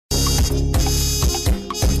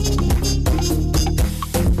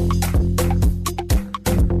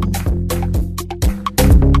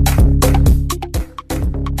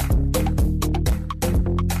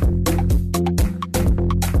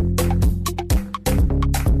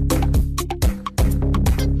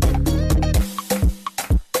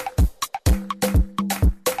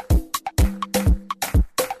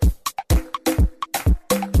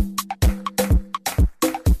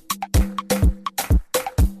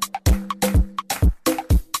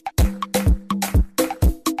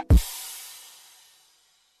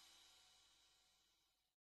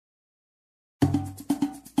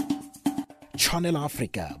Channel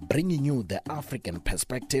Africa, bringing you the African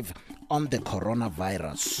perspective on the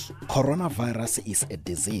coronavirus. Coronavirus is a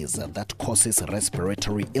disease that causes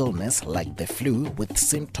respiratory illness like the flu, with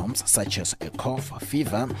symptoms such as a cough,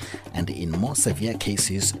 fever, and in more severe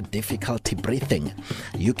cases, difficulty breathing.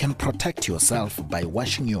 You can protect yourself by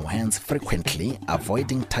washing your hands frequently,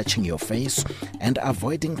 avoiding touching your face, and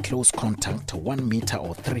avoiding close contact 1 meter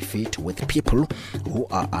or 3 feet with people who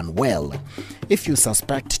are unwell. If you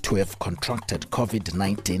suspect to have contracted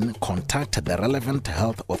COVID-19, contact the relevant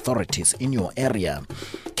health authorities in your area.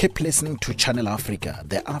 Keep listening to Channel Africa.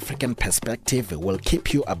 The African perspective will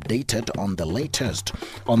keep you updated on the latest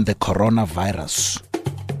on the coronavirus.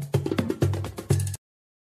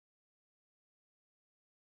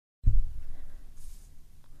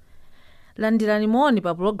 Landirani moni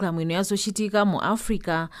pa programu ino yazochitika mu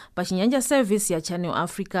Africa pa Chinyanja service ya Channel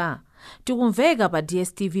Africa. Tikumveka pa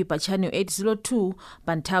DSTV pa channel 802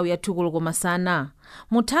 pa nthawi ya 2 koloko masana.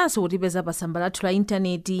 Muthanso kutipeza pa tsamba lathu la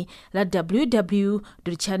intaneti la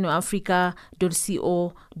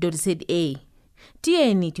www.channelafrica.co.za.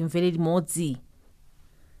 Tiyeni timvere limodzi.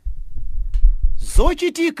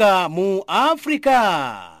 Zochitika mu Africa.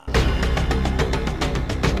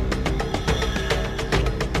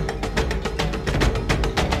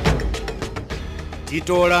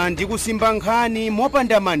 Titola ndi kusimba nkhani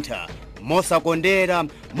mopanda mantha, mosakondera,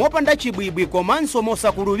 mopanda chibwibwi komanso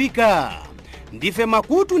mosakuluvika. Ndife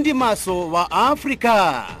makutu ndi maso wa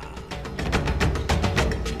Africa.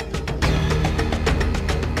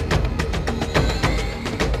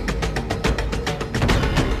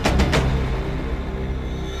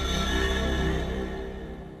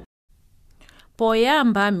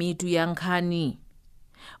 Poyamba mitu ya nkhani.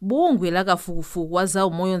 Bungwe la kafukufuku wa za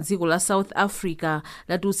umoyo m'dziko la South Africa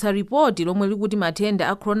latulutsa ripoti lomwe likuti matenda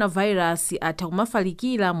a coronavirus atha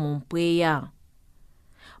kumafalikira mu mpweya.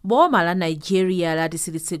 Boma la Nigeria lati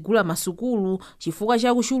silitsegula masukulu chifukwa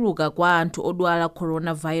cha kuchuluka kwa anthu odwala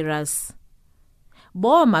coronavirus.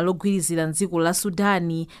 Boma logwirizira m'dziko la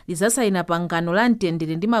Sudani lizasaina pangano la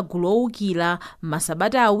mtendere ndi magulu owukira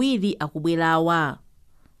m'masabata awiri akubwerawa.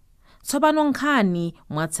 Tsopano nkhani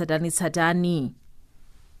mwatsatanitsatani.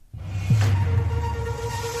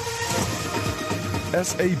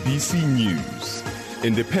 SABC News,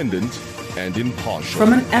 independent and impartial.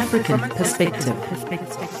 From an African perspective.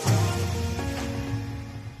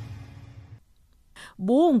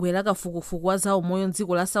 Bungwe la kafukufuku wa za umoyo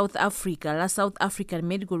m'dziko la South Africa la South African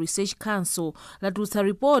Medical Research Council latulutsa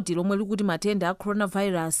ripoti lomwe likuti matenda a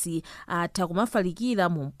coronavirus atha kumafalikira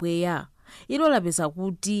mu mpweya. Ilo lapeza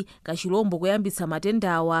kuti kachilombo koyambitsa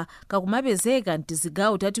matendawa kakumapezeka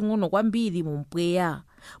mtizigawo tating'ono kwambiri mu mpweya.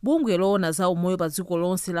 Bungwe loona za umoyo pa dziko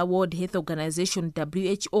lonse la World Health Organization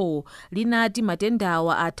WHO linati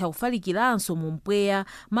matendawa atha kufalikiranso mu mpweya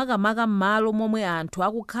makamaka m'malo momwe anthu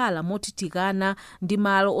akukhala motitikana ndi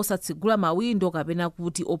malo osatsegula mawindo kapena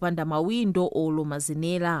kuti opanda mawindo olo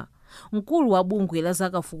mazenera. Mkulu wa bungwe la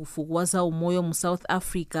zakafukufuku wa za umoyo mu South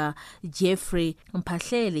Africa, Jeffrey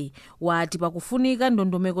Mphahlele, wati pakufunika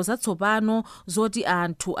ndondomeko zatsopano zoti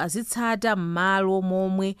anthu azitsata m'malo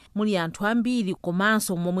momwe muli anthu ambiri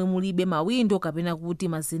komanso momwe mulibe mawindo kapena kuti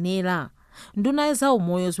mazenera. Nduna za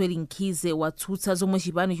umoyo Zweli Mkhize watsutsa zomwe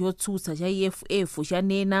chipani chotsutsa cha EFF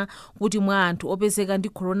chanena kuti mwa anthu opezeka ndi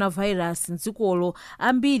coronavirus m'dzikolo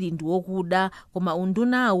ambiri ndi okuda koma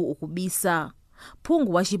undunawu ukubisa.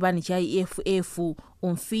 Phungu wa chipani cha EFF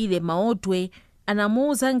Umfile Maotwe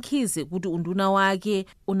anamuuza Mkhize kuti unduna wake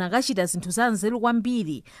unakachita zinthu za nzeru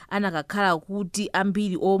kwambiri anakakhala kuti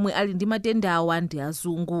ambiri omwe ali ndi matendawa ndi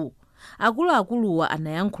azungu. Akuluakuluwa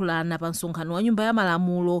anayankhulana pa msonkhano wa nyumba ya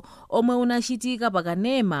malamulo omwe unachitika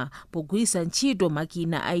pakanema pogwiritsa ntchito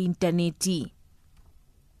makina a intaneti.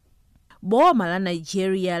 Boma la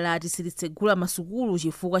Nigeria lati silitsegula masukulu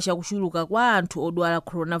chifukwa cha kuchuluka kwa anthu odwala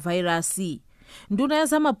coronavirus. Nduna ya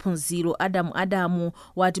zamaphunziro Adamu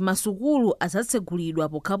wati masukulu azatsegulidwa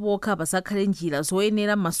pokhapokha pasakhale njira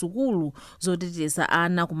zoyenera masukulu zoteteza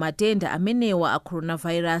ana ku matenda amenewa a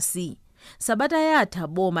coronavirus. Sabata yatha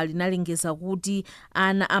boma linalengeza kuti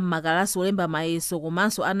ana ammakalasi olemba mayeso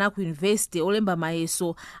komanso ana ku university olemba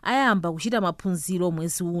mayeso ayamba kuchita maphunziro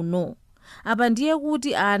mwezi uno. Apa ndiye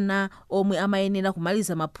kuti ana omwe amayenera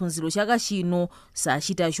kumaliza maphunziro chaka chino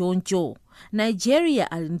sachita choncho.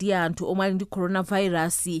 Nigeria ali ndi anthu omwe ali ndi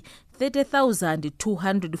coronavirus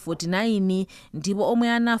 30,249 ndipo omwe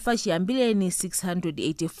anafa chiyambireni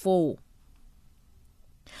 684.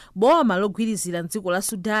 Boma logwirizira m'dziko la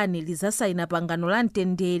Sudani lizasaina pangano la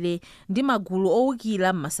mtendere ndi magulu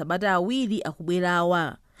owukira m'masabata awiri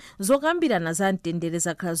akubwerawa. Zokambirana za mtendere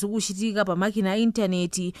zakhala zikuchitika pa makina a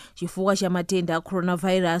intaneti chifukwa cha matenda a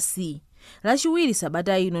coronavirus. lachiwiri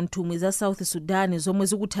sabata ino nthumwi za South Sudan zomwe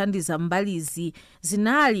zikuthandiza mbalizi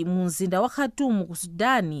zinali mu mzinda wa Khartoum ku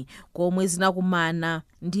Sudani komwe zinakumana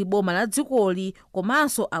ndi boma la dzikoli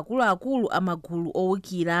komanso akuluakulu amagulu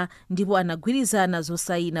owukira ndipo anagwirizana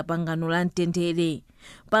zosayina pangano la mtendere.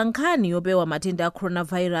 Pa nkhani yopewa matenda a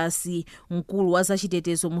coronavirus, mkulu wa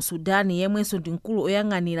zachitetezo mu Sudani yemwenso ndi mkulu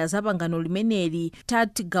oyang'anira za pangano limeneli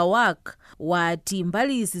Tat Gawak wati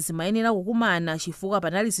mbalizi zimayenera kukumana chifukwa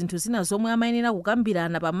panali zinthu zina zomwe amayenera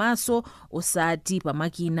kukambirana pamaso osati pa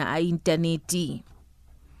makina a intaneti.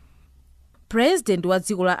 President wa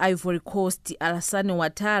dziko la Ivory Coast Alassane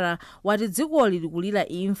Ouattara wati dzikoli likulira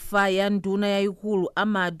imfa ya nduna yayikulu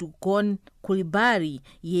Amadou Gon Coulibaly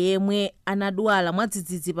yemwe anadwala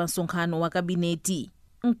mwadzidzidzi pa msonkhano wa kabineti.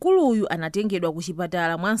 Mkuluyu anatengedwa ku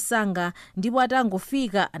chipatala mwansanga ndipo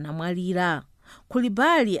atangofika anamwalira.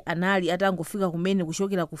 Coulibaly anali atangofika kumene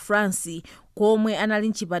kuchokera ku France komwe anali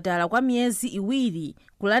mchipatala kwa miyezi iwiri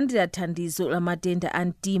kulandira thandizo la matenda a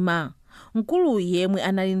mtima. Mkulu yemwe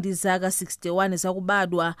anali ndi zaka 61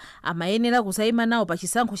 zakubadwa amayenera kusayima nawo pa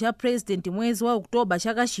chisankho cha president mwezi wa Oktoba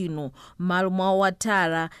chaka chino m'malo mwa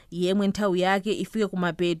Ouattara yemwe nthawi yake ifike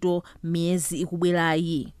kumapeto miyezi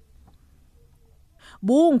ikubwerayi.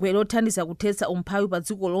 Bungwe lothandiza kuthetsa umphawi pa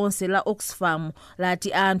dziko lonse la Oxfam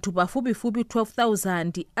lati anthu pafupifupi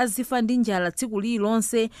 12,000 azifa ndi njala tsiku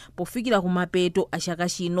lililonse pofikira kumapeto a chaka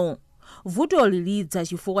chino. Vutoli lidza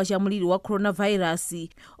chifukwa cha mliri wa coronavirus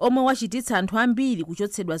omwe wachititsa anthu ambiri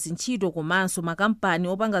kuchotsedwa zintchito komanso makampani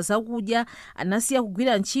opanga zakudya anasiya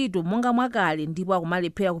kugwira ntchito monga mwakale ndipo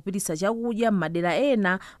akumalephera kupititsa chakudya m'madera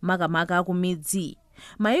ena makamaka akumidzi.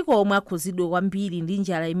 Maiko omwe akhuzidwe kwambiri ndi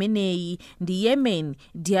njala imeneyi ndi Yemen,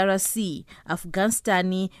 DRC,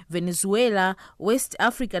 Afghanistan, Venezuela, West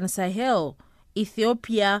African Sahel,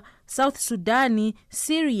 Ethiopia, South Sudan,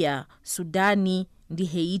 Syria, Sudani ndi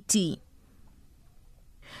Haiti.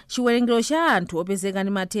 Chiwerengero cha anthu opezeka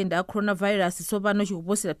ndi matenda a coronavirus tsopano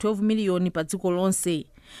chikuposera 12 miliyoni pa dziko lonse.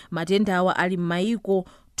 Matenda awa ali m'maiko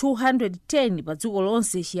 210 pa dziko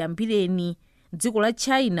lonse chiyambireni dziko la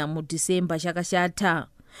China mu Disemba chaka chatha.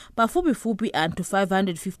 Pafupifupi anthu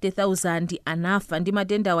 550,000 anafa ndi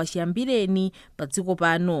matenda awa chiyambireni pa dziko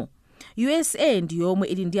pano. USA ndi yomwe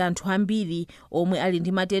ili ndi anthu ambiri omwe ali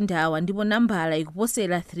ndi matenda awa ndipo nambala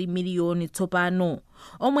ikuposera 3 miliyoni tsopano.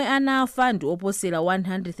 Omwe anafa ndi oposera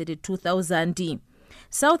 132,000.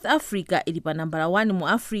 South Africa ili pa nambala 1 mu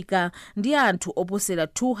Africa ndi anthu oposera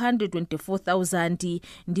 224,000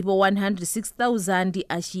 ndipo 106,000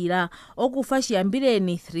 achira, okufa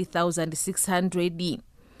chiyambireni 3,600.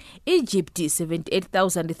 Egypt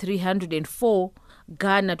 78,304,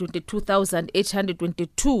 Ghana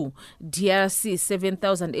 22,822, DRC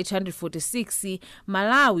 7,846,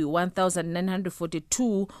 Malawi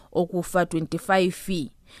 1,942, okufa 25,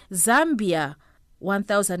 Zambia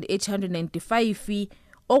 1,895,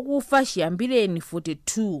 okufa chiyambireni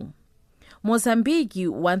 42, Mozambique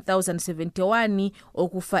 1,071,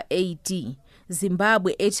 okufa 80,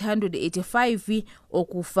 Zimbabwe 885,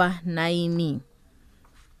 okufa 9.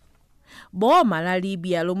 Boma la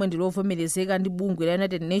Libya lomwe ndilovomerezeka ndi bungwe la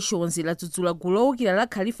United Nations ladzudzula gulu lowukira la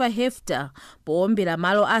Khalifa Haftar poombera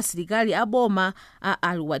malo a asilikali a boma a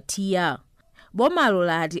Al-Watiya. Bomalo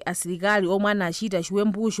lati asilikali omwe anachita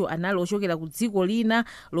chiwembucho anali ochokera ku dziko lina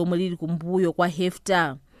lomwe lili kumbuyo kwa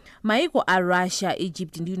Haftar. Maiko a Russia,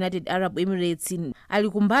 Egypt ndi United Arab Emirates ali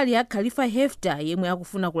kumbali ya Khalifa Haftar yemwe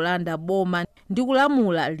akufuna kulanda boma ndi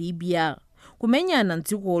kulamula Libya. Kumenyana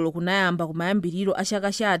mdzikolo kunayamba kumayambiriro a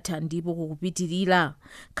chaka chatha ndipo kukupitirira.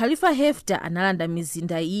 Khalifa Haftar analanda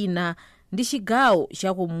mizinda ina ndi chigawo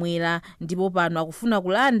chakumwera ndipo pano akufuna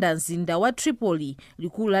kulanda mzinda wa Tripoli,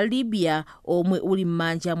 likulu la Libya omwe uli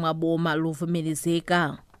m'manja mwa boma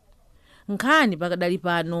lovomerezeka. Nkhani pakadali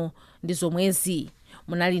pano ndi zomwezi.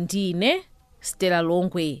 Munali ndine Stella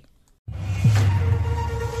Longwe.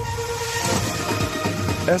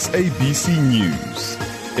 SABC News,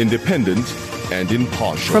 independent and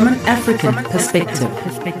impartial. From an African perspective.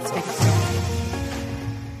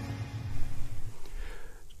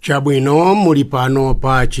 Chabwino muli pano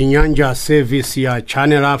pa Chinyanja service ya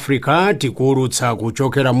Channel Africa tikuulutsa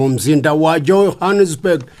kuchokera mu mzinda wa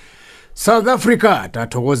Johannesburg, South Africa.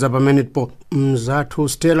 Tathokoza pamenepo mzathu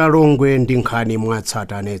Stella Longwe ndi nkhani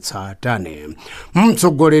mwatsatanetsatane.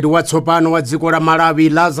 Mtsogoleri watsopano wa dziko la Malawi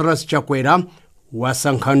Lazarus Chakwera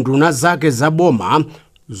wasankha nduna zake za boma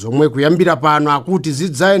zomwe kuyambira pano akuti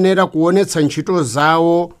zidzayenera kuonetsa ntchito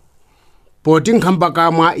zawo poti nkhamba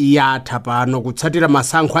kamwa yatha pano kutsatira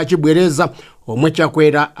masankho achibwereza omwe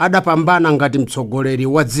Chakwera adapambana ngati mtsogoleri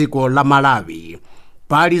wa dziko la Malawi.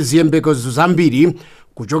 Pali ziyembekezo zambiri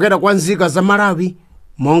kuchokera kwa nzika za Malawi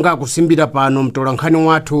monga kusimbira pano mtolankhani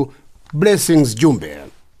wathu Blessings Jumbe.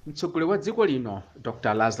 Mtsogoleri wa dziko lino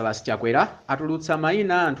Dr. Lazarus Chakwera atulutsa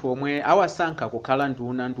mayina anthu omwe awasankha kukhala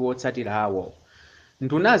nduna ndi otsatira awo.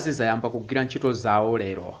 Ndunazi zayamba kugwira ntchito zawo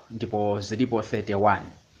lero ndipo zilipo 31.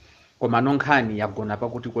 Koma nkhani yagona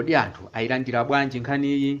pakuti kodi anthu ayilandira bwanji nkhani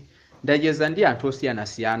iyi. Ndacheza ndi anthu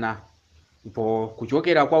osiyanasiyana. Ndipo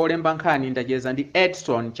kuchokera kwa olemba nkhani ndacheza ndi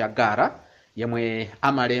Edson Chagara yemwe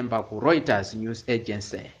amalemba ku Reuters News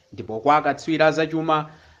Agency. Ndipo kwa akatswiri zachuma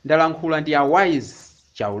ndalankhula ndi Wise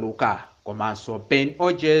Chauluka komanso Ben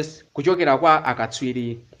Ojes kuchokera kwa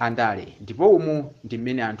akatswiri andale. Ndipo umu ndi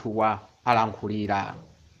mmene anthuwa alankhulira.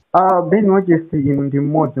 Ben Ojes inu ndi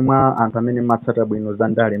mmodzi mwa anthu amene matsata bwino za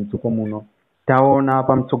ndale mdziko muno. Taona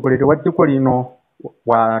pa mtsogoleri wa dziko lino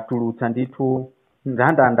watulutsa ndithu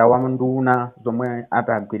ndandanda wa nduna zomwe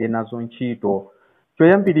atagwire nazo ntchito.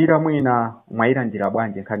 Choyambirira mwina mwayilandira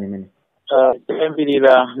bwanji nkhani imene?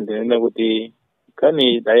 Choyambirira ndinene kuti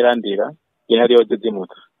nkhani tayilandira inali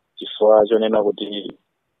yodzidzimutsa chifukwa chonena kuti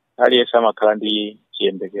aliyense amakhala ndi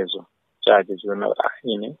chiyembekezo chake chonena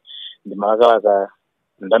ine ndimakalaka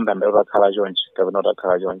ndandanda yotakhala chonchi kapena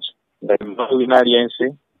utakhala chonchi. Ngati mtu wina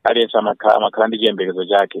aliyense amakhala ndi chiyembekezo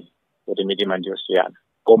chake kuti mitima ndiyosiyana.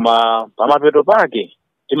 Koma pamapeto pake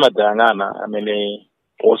timadzayang'ana amene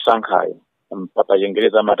osankhayo pa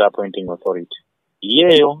Chingereza amati appointing authority.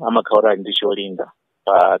 Iyeyo amakhala ndi cholinga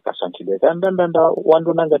pa kasankhidwe ka ndandanda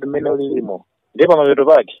wanduna ngati mmene ulilimo. Ndipo pamapeto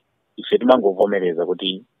pake ife timangovomereza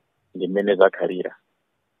kuti ndi mmene zakhalira.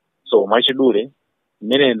 So mwachidule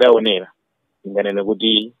mmene ndaonera inganene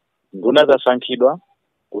kuti nduna zasankhidwa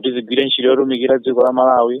kuti zigwire ntchito yotumikira dziko la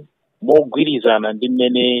Malawi mogwirizana ndi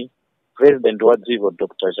mmene President wa dziko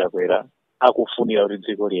Dr. Chakwera akufunira kuti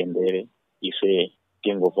dziko liyendere. Ife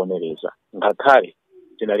tingovomereza ngakhale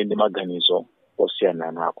tinali ndi maganizo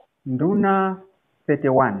osiyana nako. Nduna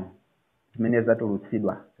 31 zimene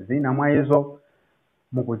zatulutsidwa, zina mwa izo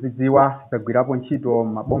mukuzidziwa zagwirapo ntchito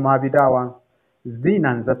maboma apitawa,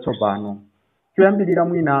 zina nzatsopano. Choyambirira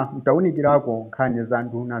mwina mtaunikirako nkhani za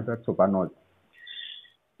nduna zatsopanozi.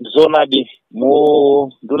 Zonadi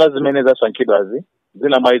mu nduna zimene zasankhidwazi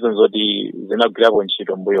zina mwa izo nzoti zinagwirapo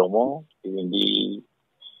ntchito mbuyomo. Tili ndi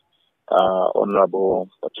Honorable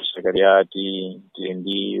Patricia tili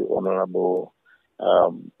ndi Honorable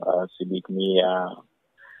Sidik Mia,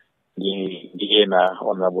 ndi ena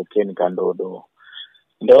Honorable Ken Kandodo.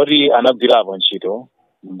 Ndoti anagwirapo ntchito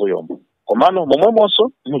mbuyomo. Komano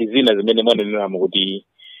momwemonso muli zina zimene mwaneneramu kuti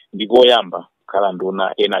ndikoyamba kukhala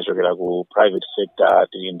nduna ena achokera ku private sector.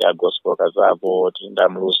 Tili ndi gospel kazapo, tili ndi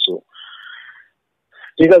mlusu.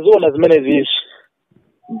 Tikaziona zimene zizi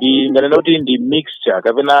ndi nganena kuti ndi mixture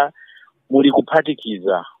kapena muli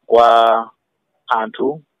kuphatikiza kwa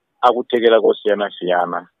anthu akuthekera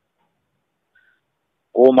kosiyana-siyana.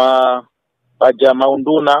 Koma paja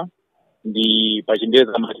maunduna ndi pa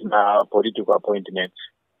Chingereza amati na political appointments.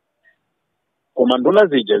 Koma nduna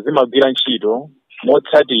zija zimagwira ntchito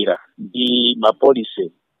motsatira ndi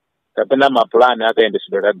mapolisi kapena mapulani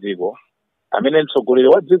akayendesedwe ka dziko amene mtsogoleri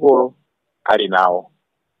wa dziko ali nawo.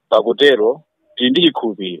 Pakutero tili ndi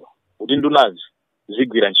chikhulupiriro kuti ndunazi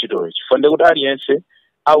zigwira ntchitoyo chifukwa kuti aliyense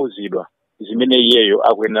auzidwa zimene iyeyo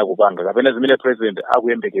akuyenera kupanga kapena zimene president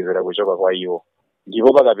akuyembekezera kuchoka kwa iwo.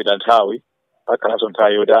 Ndipo pakapita nthawi pakhalanso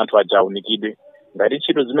nthawi yoti anthu aja aunikidwe ngati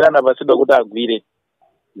ntchito zimene anapatsidwa kuti agwire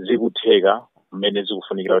zikutheka mmene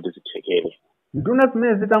zikufunikira kuti zithekere. Nduna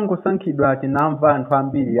zimene zitangosankhidwa tinamva anthu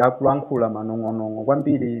ambiri akulankhula manong'onong'o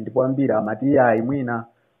kwambiri, ndipo ambiri amati ayi mwina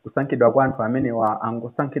kusankhidwa kwa anthu amenewa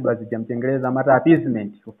angosankhidwa zija mchengereza amati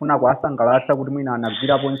appeasement, kufuna kuwasangalatsa kuti mwina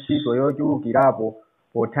anagwirapo ntchito yochulukirapo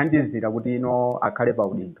pothandizira kuti ino akhale pa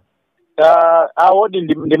udindo. Awodi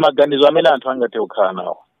ndi maganizo amene anthu angathe kukhala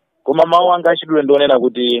nawo. Koma mawu anga achidule ndionena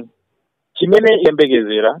kuti chimene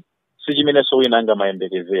yembekezera si chimene so wina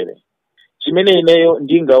angamayembekezere. Chimene ineyo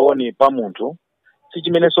ndingaone pa munthu si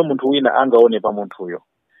chimene so munthu wina angaone pa munthuyo.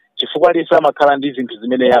 Chifukwa lisa amakhala ndi zinthu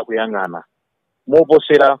zimene yakuyang'ana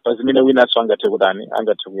moposera pa zimene wina so angathe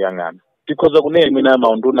kuyang'ana. Tikhoza kunena mwina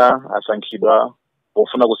maunduna asankhidwa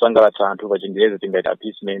pofuna kusangalatsa anthu pa Chingereza tingati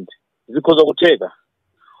appeasement. Zikhoza kutheka.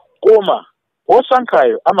 Koma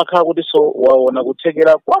osankhayo amakhala kuti so waona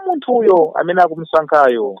kuthekera kwa munthuyo amene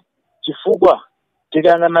akumusankhayo. Chifukwa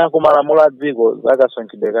tikayang'ana ku malamulo a dziko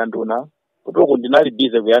zakasankhidwe ka nduna kuti ndinali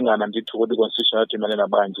busy kuyang'ana ndithu kuti constitution yathu imanena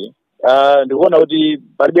bwanji. Ndikuona kuti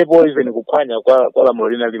palibepo even kuphwanya kwa lamulo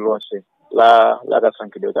lina lililonse la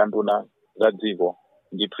kasankhidwe ka nduna za dziko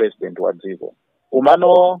ndi president wa dziko.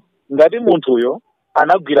 Komano ngati munthuyo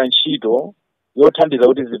anagwira ntchito yothandiza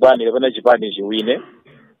kuti zipani kapena chipani chiwine,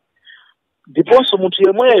 ndiponso munthu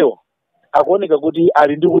yemweyo akuoneka kuti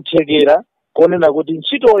ali ndi kuthekera kuonena kuti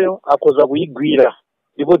ntchitoyo akhoza kuyigwira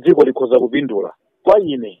ndipo dziko likhoza kupindula. Kwa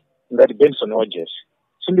ine ngati Benson Hodges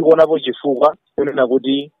sindikuonapo chifukwa chonena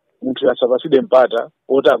kuti munthu asapatsidwe mpata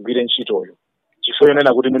oti agwire ntchitoyo chifukwa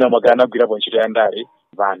chonena kuti mwina mwake anagwirapo ntchito ya ndale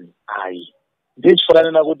vani ayi. Ndiye chifukwa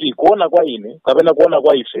chanena kuti kuona kwa ine kapena kuona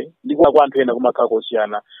kwa ife ndi kuona kwa anthu ena kumakhala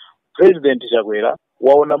kosiyana. President Chakwera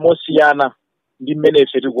waona mosiyana ndi mmene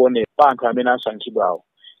ife tikuone pa anthu amene asankhidwawo,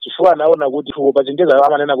 chifukwa anaona kuti pachenjeza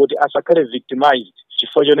amanena kuti asakhale victimized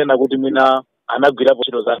chifukwa chonena kuti mwina anagwirapo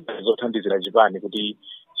ntchito zake zothandizira chipani kuti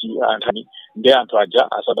ndi anthu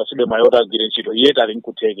aja asapatsidwe mwayi oti agwire ntchito iye ali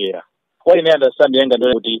nkuthekera. Kwa ine understand yanga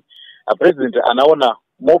ndiye kuti a president anaona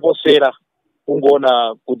moposera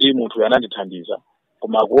kungoona kuti munthu anandithandiza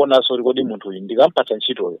koma kuona sori kuti munthu uyu ndikampatsa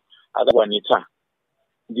ntchitoyo akakwanitsa.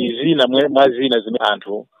 Ndi zina mwa zina zimene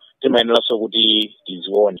anthu timayeneranso kuti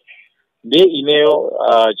tizione. Ndiye ineyo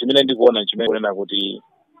chimene ndikuona chimene kunena kuti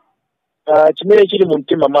chimene chili mu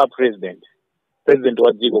mtima mwa president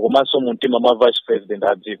wa dziko komanso mu mtima mwa vice president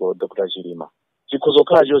a dziko Dr. Chilima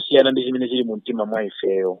chikhozokhala chosiyana ndi chimene chili mu mtima mwa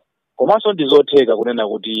ifeyo. Komanso ndizotheka kunena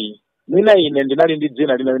kuti mwina ine ndinali ndi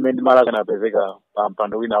dzina lina limene ndimalaka napezeka pa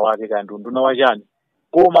mpando wina wake kandi nduna wachani,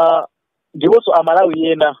 koma ndiponso amalawi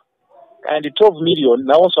ena kandi 12 million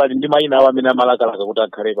nawonso ali ndi mayina awo amene amalakalaka kuti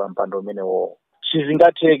akhale pa mpando umenewo.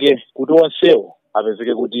 Sizingatheke kuti onsewo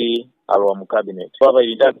apezeke kuti alowa mu cabinet. Papa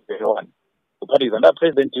ili ndaperewana kuphatikiza nda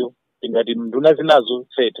president yo ingati nduna zinazo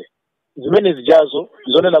 30 zimene zijazo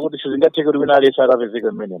zonena kuti sizingatheke kuti wina aliyense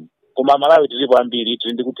akapezeke mmenemo. Koma Malawi tilipo ambiri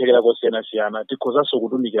tili ndi kuthekera kosiyana-siyana tikhozanso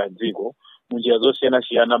kutumikira dziko munjira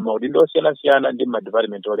zosiyana-siyana maudindo osiyana-siyana ndi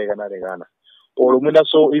madepartment olekanalekana. Olo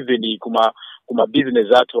mwinanso even kuma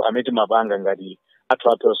business athu amene timapanga ngati athu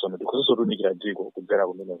a person tikhozanso kutumikira dziko kudzera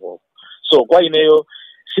kumeneko. So kwa ineyo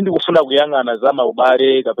sindikufuna kuyang'ana za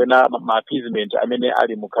maubale kapena ma-appeasement amene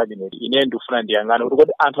ali mu cabinet. Ine ndikufuna ndiyang'ane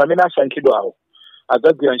kuti anthu amene asankhidwawo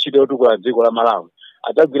adzagwira ntchito yotukula dziko la Malawi,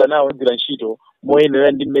 adzagwira nawo ogwira ntchito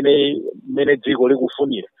moyenera ndi mmene dziko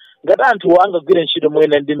likufunira. Ngati anthu angagwira ntchito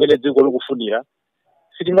moyenera ndi mmene dziko likufunira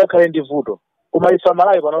sitingakhale ndi vuto. Koma ife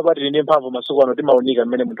Malawi pano pati ndi mphamvu masiku ano timaunika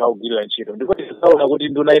mmene munthu akugwirira ntchito. Ndipo tidzaona kuti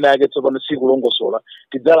nduna ina yake tsopano sikulongosola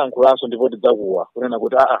tidzalankhulanso ndipo tidzakuwa kunena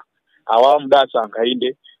kuti awa mudasankha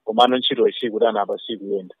inde komano ntchito isikuti anapa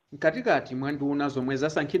sikuyenda. Mkatikati mwa nduna zomwe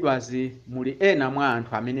zasankhidwazi muli ena mwa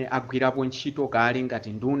anthu amene agwirapo ntchito kale ngati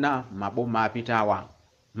nduna maboma apitawa.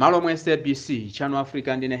 Malo mwe SABC Channel Africa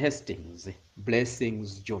ndine Hastings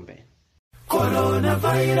Blessings Jombe.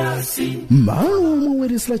 Malo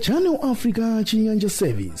mweweresera Channel Africa Chinyanja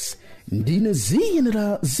Service ndine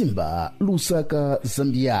ziyenera Zimba Lusaka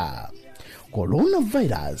Zambia.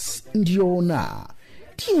 Coronavirus ndiona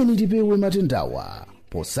tiyeni tipewe matendawa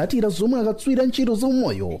posatira zomwe akatswira ntchito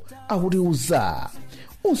zaumoyo akutiuza.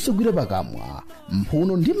 Usagwire pakamwa,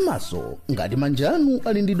 mphuno ndi m'maso ngati manja anu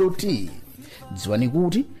ali ndi doti. Dziwani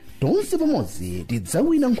kuti tonse pamodzi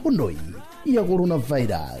tidzawina nkhondoyi ya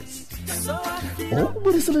coronavirus.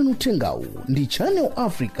 Okubweretserani uthengawu ndi Channel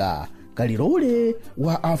Africa, kalilole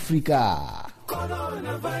wa Africa.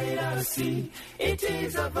 Coronavirus, it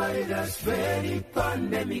is a virus, very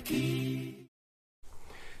pandemic.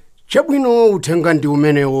 Chabwino uthenga ndi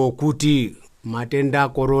umenewo kuti matenda a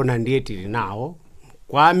corona ndiye tili nawo.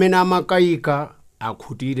 Kwa amene amakayika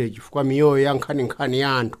akhutire chifukwa miyoyo ya nkhaninkhani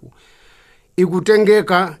ya anthu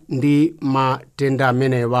ikutengeka ndi matenda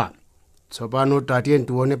amenewa. Tsopano tatiye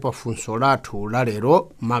tione pafunso lathu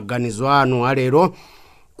lalero, maganizo anu alero.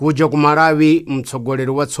 Kuja ku Malawi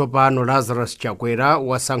mtsogoleri watsopano Lazarus Chakwera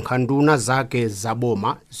wasankha nduna zake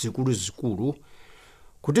zaboma zikuluzikulu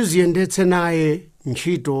kuti ziyendetse naye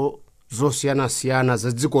ntchito zosiyana-siyana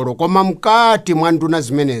za dzikolo. Koma mkati mwa nduna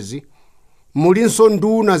zimenezi mulinso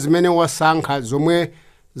nduna zimene wasankha zomwe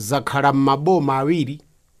zakhala m'maboma awiri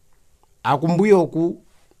akumbuyoku.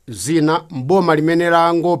 Zina mboma limene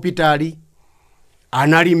langopitali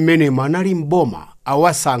anali mmenemo, anali mboma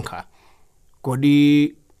awasankha.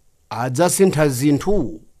 Kodi adzasintha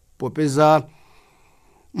zinthu popeza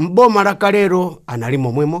mboma lakalero anali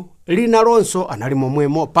momwemo, lina lonso anali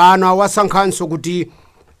momwemo. Pano awasankhanso kuti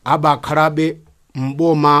abakhalabe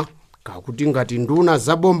mboma kakuti ngati nduna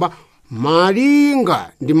zabomba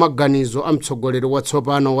malinga ndi maganizo a mtsogoleri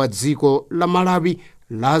watsopano wa dziko la Malawi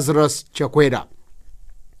Lazarus Chakwera.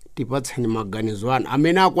 Tipatseni maganizo anu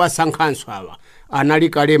amene akuwasankhanso awa anali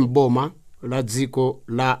kale mboma la dziko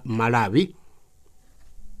la Malawi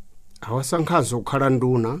awasankhanso kukhala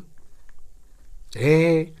nduna.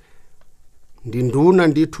 Ndi nduna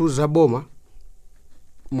ndithu zaboma.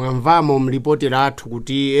 Mwamvamo mlipoti lathu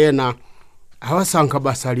kuti ena awasankha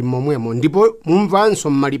basa limomwemo ndipo mumvanso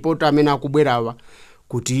mmalipoti amene akubwerawa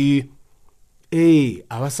kuti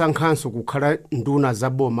awasankhanso kukhala nduna za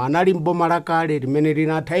boma. Anali mboma lakale limene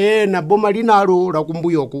linatha ena boma linalo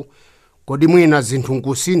lakumbuyoku. Kodi mwina zinthu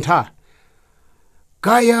nkusintha?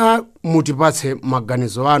 Kaya mutipatse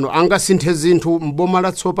maganizo anu, angasinthe zinthu mboma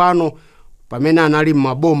latsopano pamene anali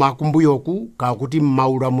maboma akumbuyoku kakuti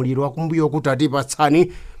mmaulamuliro akumbuyoku?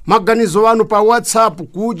 Tatipatsani maganizo anu pa WhatsApp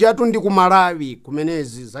kuja tundi ku Malawi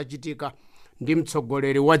kumenezi zachitika ndi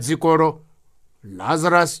mtsogoleri wa dzikolo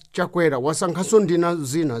Lazarus Chakwera wasankhanso nduna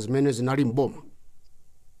zina zimene zinali mboma.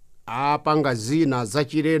 Apanga zina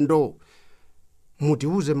zachilendo.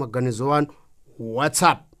 Mutiuze maganizo anu.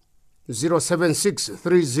 WhatsApp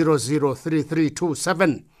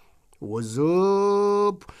 07630033327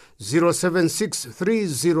 WhatsApp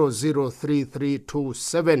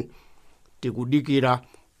 07630033327. Tikudikira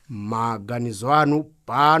maganizo anu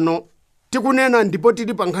pano. Tikunena ndipo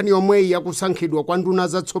tili pa nkhani yomweyi yakusankhidwa kwa nduna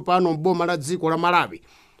zatsopano mboma la dziko la Malawi.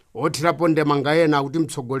 Othirapo ndemanga ena kuti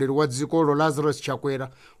mtsogoleri wa dzikolo Lazarus Chakwera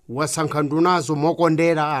wasankha ndunazo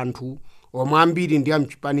mokondera anthu omwe ambiri ndi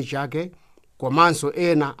amchipani chake komanso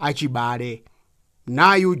ena achibale.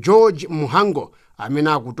 Nayu George Muhango amene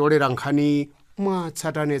akutolera nkhani mwa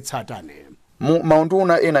tsatane.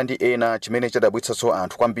 Maunduna ena ndi ena chimene chadabwitsanso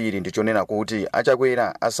anthu kwambiri ndichonena kuti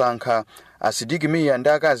Achakwera asankha asidikimiya ndi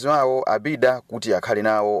akazi awo Abida kuti akhale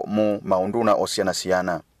nawo mu maunduna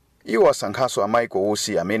osiyanasiyana. Iwo asankhanso Michael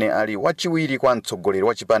Usi amene ali wachiwiri kwa mtsogoleri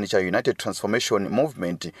wa chipani cha United Transformation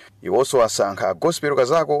Movement. Iwonso asankha Gospel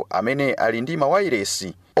Kazako amene ali ndi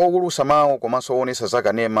mawayilesi owulutsa mawu komanso owonetsa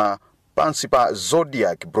zakanema pansi pa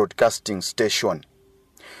Zodiac Broadcasting Station.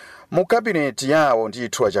 Mu kabineti yawo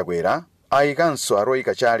ndithu Achakwera ayikanso Aroyi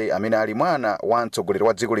Kachale amene ali mwana wa mtsogoleri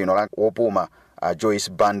wa dziko lino la wopuma Joyce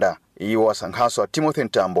Banda. Iwo asankhanso Timothy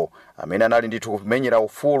Ntambo amene anali ndithu kumenyera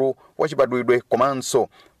ufulu wa chibadwidwe komanso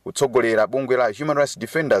kutsogolera bungwe la Human Rights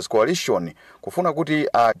Defenders Coalition kufuna kuti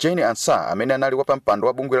Jane Ansah amene anali wapampando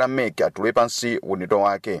wa bungwe la MEC atule pansi udindo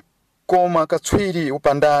wake. Koma katswiri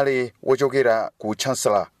upandale wochokera ku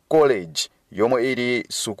Chancellor College yomwe ili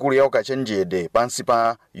sukulu ya ukachenjede pansi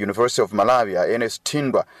pa University of Malawi Ernest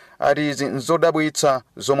Tindwa ati izi nzodabwitsa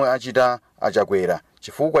zomwe achita Achakwera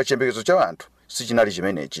chifukwa chiyembekezo cha anthu sichinali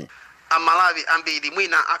chimenechi. Amalawi ambiri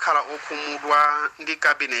mwina akhala okhumudwa ndi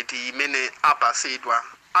kabineti imene apasidwa,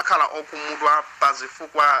 akhala okhumudwa pa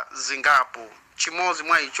zifukwa zingapo. Chimodzi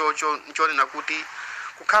mwa ichocho nchonena kuti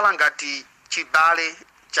kukhala ngati chibale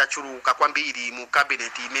chachuluka kwambiri mu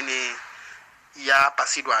kabineti imene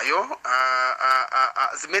yapasidwayo.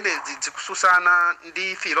 Zimene zikususana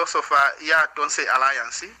ndi filosofa ya Tonse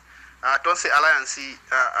Alliance. Tonse Alliance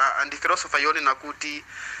ndi filosofa yonena kuti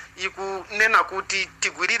ikunena kuti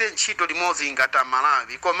tigwirire ntchito limodzi ngati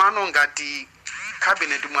Malawi, komano ngati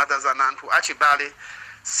cabinet mwadzazana anthu achibale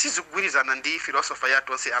sizikugwirizana ndi filosofa ya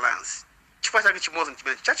Tonse Alliance. Chifukwa chake chimodzi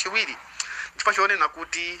chimene chachiwiri chifukwa chonena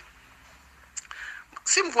kuti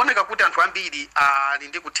simkuoneka kuti anthu ambiri ali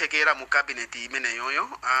ndi kuthekera mu cabinet imeneyoyo.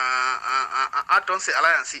 Tonse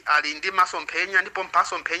Alliance ali ndi masomphenya ndipo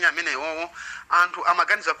mpasomphenya ameneyowo anthu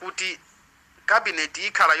amaganiza kuti cabinet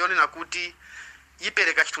ikhala yonena kuti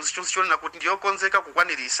ipereka chithunzi chonena kuti ndiyokonzeka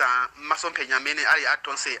kukwanirisa masomphenya amene ali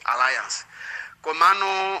Tonse Alliance.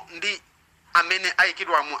 Komano ndi amene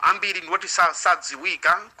ayikidwamo ambiri ndiwoti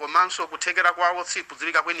sadziwika komanso kuthekera kwawo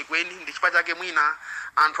sikudziwika kwenikweni. Ndi chifukwa chake mwina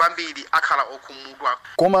anthu ambiri akhala okhumudwa.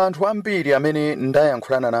 Koma anthu ambiri amene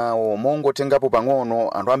ndayankhulana nawo mongotengapo pang'ono,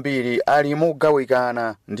 anthu ambiri ali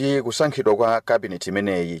mogawikana ndi kusankhidwa kwa kabineti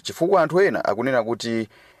imeneyi chifukwa anthu ena akunena kuti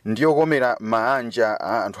ndiyokomera maanja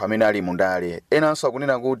a anthu amene ali mundale, enanso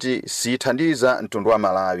akunena kuti sithandiza mtundu wa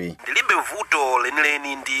Malawi. Ndilibe vuto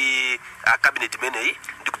lenileni ndi kabineti imeneyi.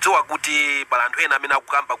 Ndikudziwa kuti pala anthu ena amene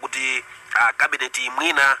akukamba kuti kabineti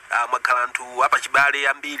mwina mwakhala anthu apachibale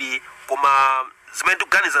ambiri, koma zimene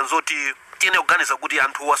tikuganiza nzoti tiyene kuganiza kuti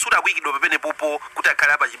anthu asuti akuyikidwa pamenepopo kuti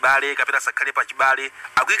akhale apachibale kapena asakhale pachibale,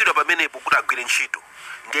 akuyikidwa pamenepo kuti agwire ntchito.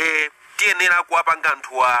 Nde tiyenera kuwapanga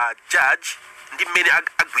anthu a judge ndi mmene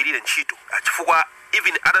agwirire ntchito, chifukwa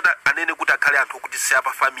even atata anene kuti akhale anthu kuti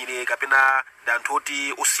siapa family kapena ndi anthu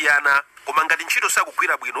oti osiyana, koma ngati ntchito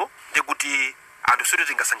sakugwira bwino ndi kuti anthu suti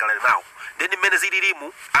tingasangalale nawo. Ndeni mmene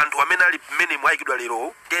zililimu anthu amene ali mmene mwayikidwa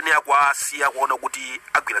lero tene akuasiya kuona kuti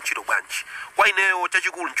agwira ntchito bwanji. Kwa ineyo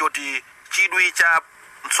chachikulu nchoti chidwi cha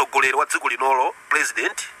mtsogoleri wa dziko linolo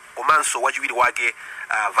president komanso wachiwiri wake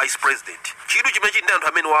vice president, chidwi chimechi ndi anthu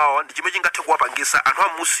amene wawo ndi chimene chingathe kuwapangisa anthu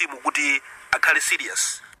amusimu kuti akhale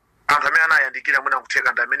serious. Anthu amene anayandikira mwina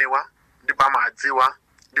kutheka ndi amenewa ndipo amadziwa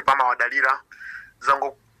ndipo amawadalira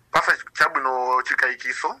zango pafa chabwino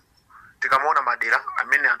chikayikiso tikamaona madera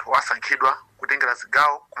amene anthu asankhidwa kutengera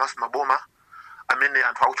zigawo komanso maboma amene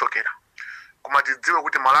anthu akuchokera. Koma tidziwe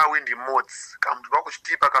kuti Malawi ndi mmodzi, kamtundu wako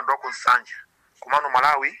Chitipa kamtundu wako Nsanje, komano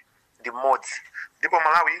Malawi ndi mmodzi. Ndipo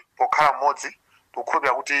Malawi pokhala mmodzi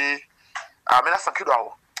tikukhulupirira kuti amene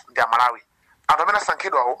asankhidwawo ndi Amalawi. Anthu amene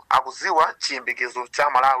asankhidwawo akuziwa chiyembekezo cha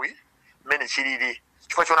Malawi mmene chilili,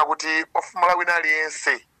 chifukwa chiona kuti ofumu Malawi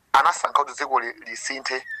aliyense anasankha kuti dziko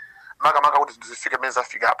lisinthe makamaka kuti zifike mmene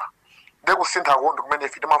zafika apa. Ndi kusinthako ndi kumene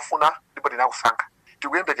ife timafuna ndipo tinakusankha.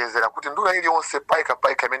 Tikuyembekezera kuti nduna iliyonse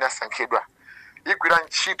paika imene asankhidwa igwira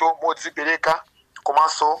ntchito modzipereka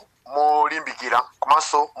komanso molimbikira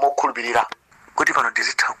komanso mokhulupirira. Kuti pano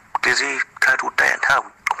tizikhala tikutaya nthawi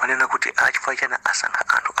kumanena kuti chifukwa chana asankha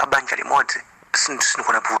anthu abanja limodzi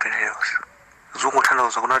sindikuona vuto lililonse.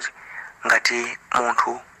 Zikuthandauza kuti ngati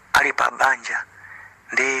munthu ali pa banja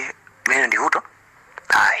ndi imene ndi vuto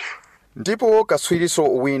ayi. Ndipo katswiriso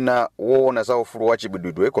wina woona za ufulu wa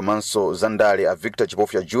chibadwidwe komanso za ndale a Victor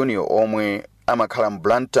Chipofya Junior omwe amakhala mu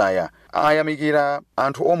Blantyre ayamikira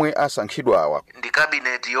anthu omwe asankhidwa awa. Ndi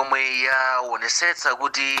kabineti yomwe yaonetsetsa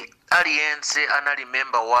kuti aliyense anali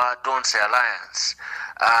member wa Tonse Alliance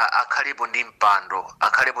akhalepo ndi mpando,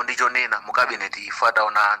 akhalepo ndi chonena mu kabineti. Ifa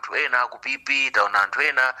taona anthu ena akupipi, taona anthu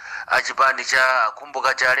ena achipani cha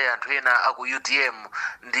akhumbuka chale, anthu ena aku UTM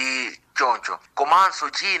ndi choncho. Komanso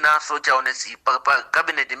chinanso chaonetsi pa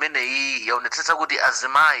kabineti imeneyi yaonetsetsa kuti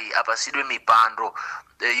azimayi apasidwe mipando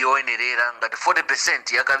yoyenerera ngati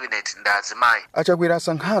 40% ya kabineti ndi azimayi. Achakwera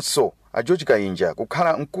asankhanso a George Kainja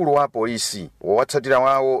kukhala mkulu wa polisi, wowatsatira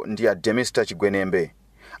wawo ndi a Demister Chigwenembe.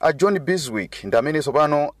 A John Biswick ndi amene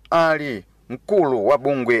tsopano ali mkulu wa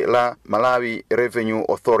bungwe la Malawi Revenue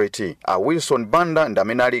Authority. A Wilson Banda ndi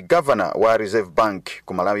amene ali governor wa Reserve Bank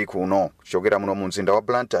ku Malawi kuno. Kuchokera muno mu mzinda wa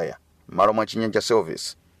Blantyre, malo mwa Chinyanja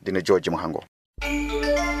Service, ndine George Muhango.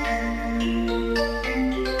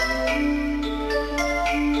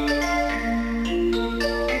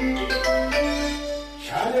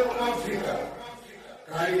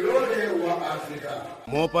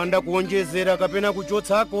 Mopanda kuonjezera kapena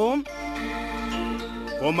kuchotsako,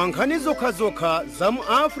 koma nkhani zokhazokha za mu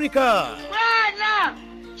Africa. Bwana,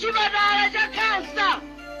 chipatala cha kansa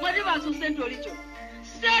mwati baso Central Region.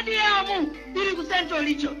 Stadium ili ku Central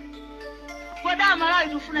Region. Koda Malawi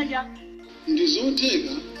tufuna ja.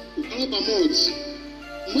 Ndizoteka kukhala pamodzi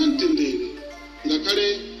mwamtendere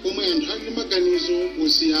ngakhale komwe anthu ali maganizo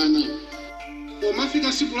osiyana.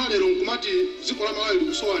 Pomafika siku la lero nkumati dziko la Malawi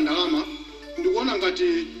likusowa ndalama, ndikuona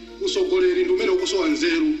ngati usogoleri ndi umene ukusowa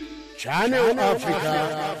nzeru. Channel Africa,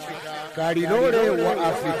 kalilole wa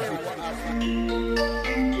Africa.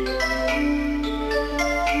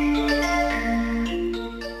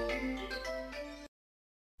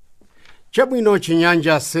 Chabwino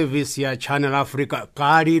Chinyanja Service ya Channel Africa,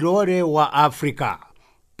 kalilole wa Africa.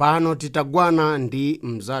 Pano titagwana ndi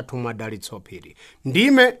mzathu Madalitso Phiri.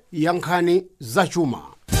 Ndime yankhani zachuma.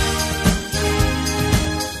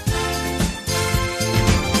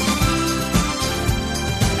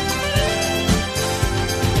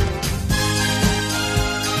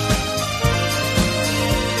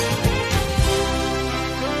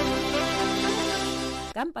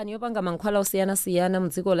 Kampani yopanga mankhwala osiyanasiyana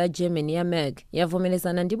mdziko la Germany ya Merck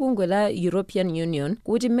yavomerezana ndi bungwe la European Union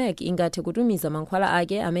kuti Merck ingathe kutumiza mankhwala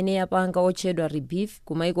ake amene yapanga otchedwa Rebif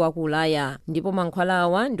ku maiko aku Ulaya, ndipo mankhwala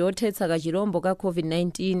awa ndi othetsa kachirombo ka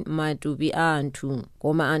COVID-19 matupi a anthu.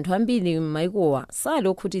 Koma anthu ambiri m'maikowa sali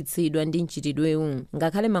okhutitsidwa ndi mchitidwewu,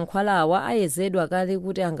 ngakhale mankhwala awa ayezedwa kale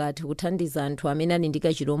kuti angathe kuthandiza anthu amene ali ndi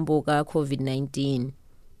kachirombo ka COVID-19.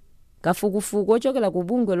 Kafukufuku ochokera ku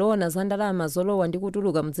bungwe loona za ndalama zolowa ndi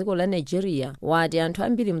kutuluka mdziko la Nigeria wati anthu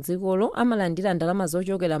ambiri mdzikolo amalandira ndalama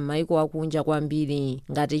zochokera m'maiko akunja kwambiri.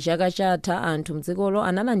 Ngati chaka chatha anthu mdzikolo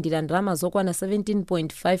analandira ndalama zokwana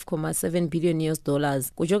 17.5 billion US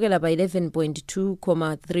dollars kuchokera pa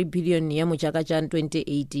 11.2 billion ya mu chaka cha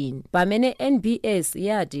 2018. Pamene NBS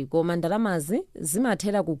yati koma ndalamazi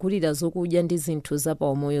zimathera kugulira zokudya ndi zinthu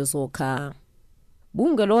zapaumoyo zokha.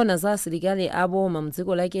 Bungwe loona za asilikali aboma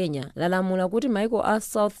mdziko la Kenya lalamula kuti maiko a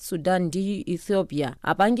South Sudan ndi Ethiopia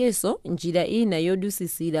apangenso njira ina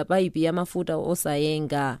yodusisira paipi ya mafuta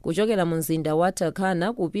osayenga kuchokera mu mzinda wa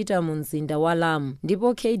Turkana kupita mu mzinda wa Lamu,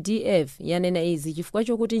 ndipo KDF yanena izi chifukwa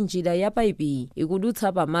chokuti njira ya paipi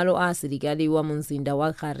ikudutsa pamalo a asilikali wa mu mzinda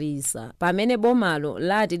wa Garissa, pamene bomalo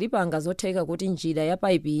lati lipanga zotheka kuti njira ya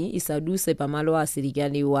paipi isaduse pamalo a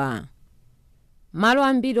asilikali wa. malo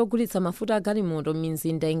ambiri ogulitsa mafuta agalimoto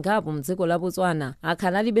m'mizinda ingapo mdziko la Botswana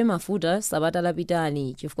akhala alibe mafuta sabata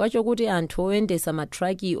lapitali chifukwa chokuti anthu oyendesa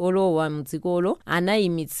matraki olowa mdzikolo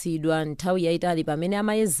anayimitsidwa nthawi yayitali pamene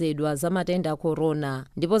amayezedwa za matenda a corona,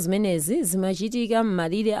 ndipo zimenezi zimachitika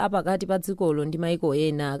m'malire apakati pa dzikolo ndi maiko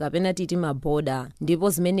ena kapena titi maboda, ndipo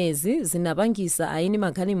zimenezi zinapangisa aini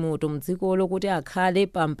magalimoto mdzikolo kuti akhale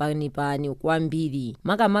pampanipani kwambiri,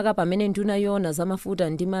 makamaka pamene nduna yona za mafuta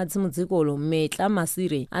ndi madzi mdzikolo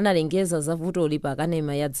Masire analengeza za vutoli pa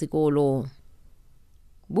kanema ya dzikolo.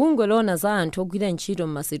 Bungwe lona za anthu ogwira ntchito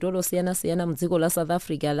m'masitolo osiyanasiyana mdziko la South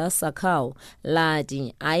Africa la SACAO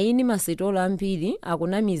lati aini masitolo ambiri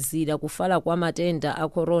akunamizira kufala kwa matenda a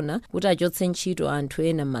corona kuti achotse ntchito anthu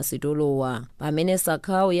ena m'masitolowa, pamene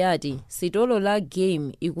SACAO yati sitolo la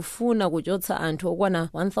game ikufuna kuchotsa anthu okwana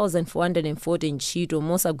 1440 ntchito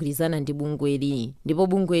mosagwirizana ndi bungweli, ndipo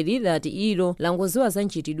bungweli lati ilo langoziwa za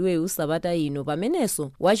ntchitidwewu sabata ino,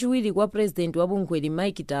 pamenenso wachiwiri kwa president wa bungweli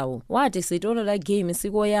Mike Tau wati sitolo la game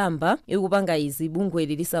koyamba ikupanga izi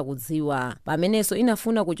bungweli lisakudziwa, pamenenso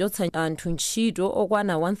inafuna kuchotsa anthu ntchito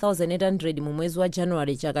okwana 1800 mu mwezi wa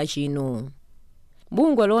January chaka chino.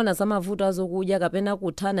 Bungwe lona za mavuto azokudya kapena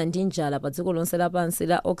kuthana ndi njala pa dziko lonse lapansi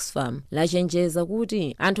la Oxfam lachenjeza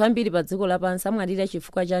kuti anthu ambiri pa dziko lapansi amwalira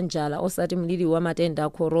chifukwa cha njala osati mliri wa matenda a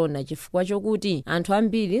corona, chifukwa chokuti anthu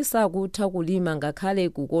ambiri sakutha kulima ngakhale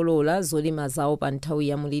kukolola zolima zawo pa nthawi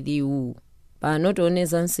ya mliriwu. Pano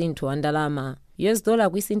tioneza msinthu wa ndalama. US dollar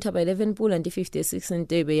kuisintha pa 11 pula ndi 56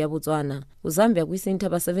 ntebe ya Botswana, ku Zambia kuisintha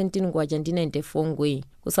pa 17 kwacha ndi 94 ngwe,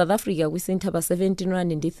 ku South Africa kuisintha pa 17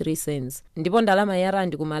 rand ndi 3 cents, ndipo ndalama ya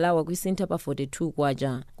rand ku Malawi kuisintha pa 42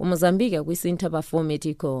 kwacha, ku Mozambique kuisintha pa 4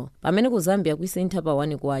 metiko, pamene ku Zambia kuisintha pa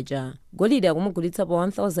 1 kwacha. Golide akumugulitsa pa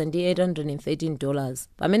 $1,813,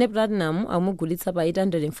 pamene platinum akumugulitsa pa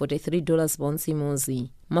 $843 pa ounce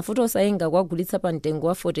imodzi. Mafuta osayenga kuagulitsa pa mtengo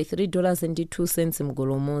wa $43.02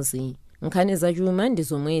 mgolo umodzi. Nkhani za chuma ndi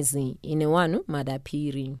zomwezi. Ine wanu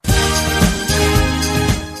Madaphiri.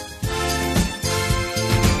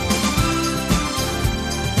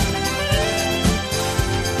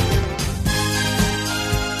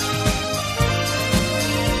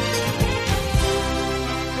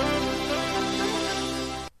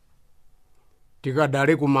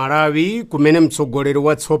 Tikadali ku Malawi kumene mtsogoleri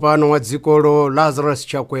watsopano wa dzikolo Lazarus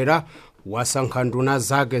Chakwera wasankha nduna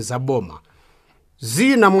zake za boma.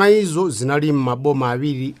 Zina mwa izo zinali maboma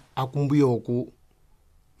awiri akumbuyoku.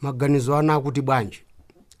 Maganizo ana akuti bwanji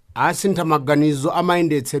asintha maganizo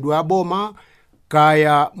amayendetsedwe aboma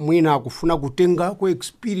kaya mwina akufuna kutenga ku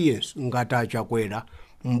experience ngati Chakwera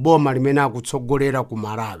mboma limene akutsogolera ku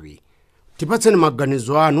Malawi. Tipatseni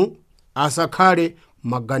maganizo anu, asakhale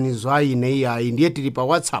maganizo ayi ndiye tili pa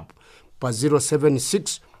WhatsApp pa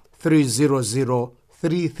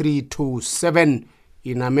 076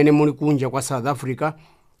 ina amene muli kunja kwa South Africa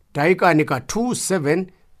tayikani ka 27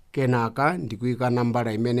 kenaka ndikuika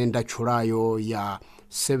nambala imene ndatchulayo ya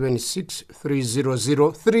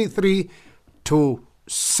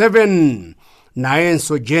 763003327.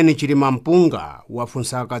 Nayenso Jeni Chilima Mpunga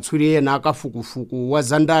wafunsa akatswiri ena akafukufuku wa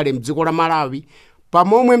zandale mdziko la Malawi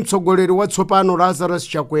pamomwe mtsogoleri watsopano Lazarus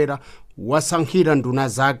Chakwera wasankhira nduna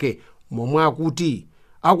zake, momwe akuti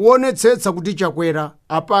akuonetsetsa kuti Chakwera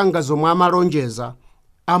apanga zomwe amalonjeza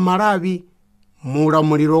Amalawi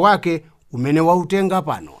muulamuliro wake umene wautenga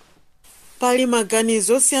pano. Pali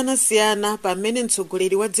maganizo osiyanasiyana pamene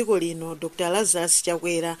mtsogoleri wa dziko lino Dr. Lazarus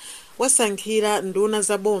Chakwera wasankhira nduna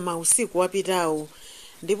za boma usiku wapitawo,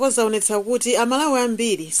 ndipo zaonetsa kuti Amalawi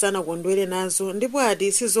ambiri sanakondwere nazo ndipo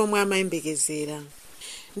ati si zomwe amayembekezera.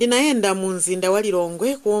 Ndinayenda mu mzinda wa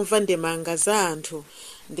Lilongwe kumva ndemanga za anthu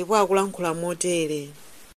ndipo akulankhula motere.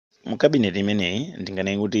 Mu cabinet imeneyi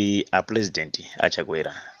ndinganene kuti a president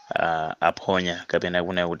Chakwera aphonya kapena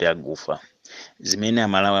kuna kuti agufa. Zimene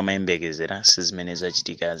Amalawi amayembekezera si zimene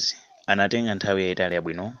zachitikazi. Anatenga nthawi yayitali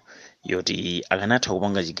yabwino yoti akanatha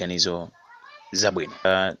kupanga chiganizo zabwino.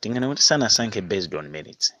 Tinganene kuti sanasankhe based on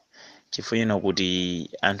merits. Chifukwa kuti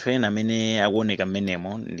anthu ena amene akuoneka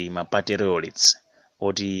mmenemo ndi ma party royalists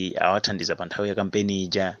oti awathandiza pa nthawi ya kampeni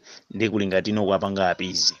ija ndi kulingatino kuapanga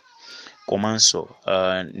apizi. Komanso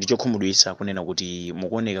ndicho khumudwisa kunena kuti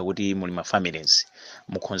mukuoneka kuti muli ma families,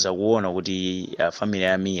 mukhonza kuona kuti family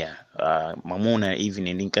ya Mia mamuna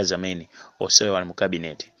even ndi mkazi amene osewa ali mu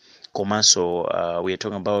cabinet. Komanso we are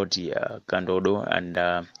talking about Kandodo and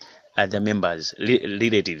other members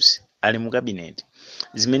relatives ali mu cabinet.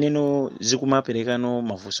 Zimeneno zikumaperekano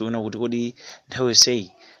mafunso kuna kuti kodi nthawi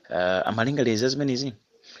sei amalingaleza zimenezi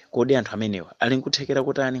kodi anthu amenewa ali nkuthekera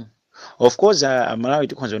kutani. Of course Malawi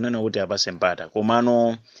tikhonza kunena kuti apase mpata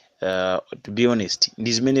komano to be honest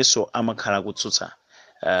ndi zimenenso amakhala kutsutsa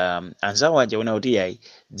anzawo ajaona kuti yayi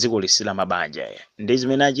dziko lisila mabanja ndi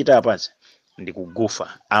zimene achita apazi ndi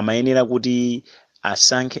kugufa amayenera kuti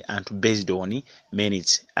asankhe anthu based on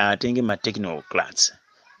merits atenge ma technical class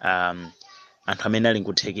anthu amene ali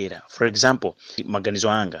nkuthekera. For example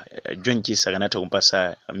maganizo anga John Chisa akanatha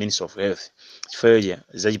kumpasa Minister of Health chifukwa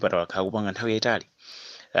zachipatala akupanga nthawi yayitali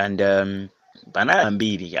and pana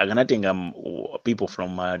ambiri akanatenga people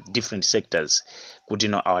from different sectors kuti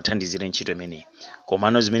no awathandizire ntchito imeneyi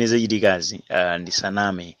komano zimene zachitikazi ndi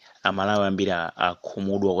saname amalawi ambiri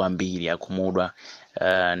akhumudwa kwambiri akhumudwa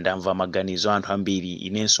ndamva maganizo anthu ambiri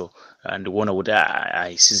inenso ndikuona kuti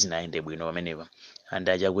sizinaende bwino pamenepa and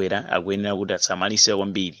Achakwera akuyenera kuti atsamalise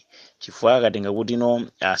kwambiri chifukwa akatenga kuti no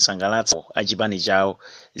asangalatsa achipani chawo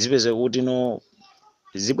zipeze kuti no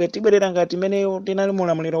zibwetibwerera ngati imeneyo tinali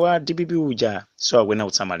mulamuliro wa DPP uja so akuyenera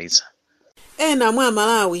kutsamalitsa. Ena mwa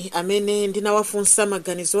Malawi amene ndinawafunsa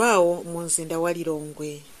maganizo awo mu mzinda wa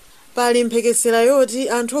Lilongwe. Pali mphekesera yoti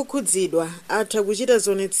anthu okhudzidwa atha kuchita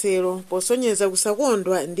zonetsero posonyeza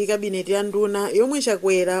kusakondwa ndi kabineti ya nduna yomwe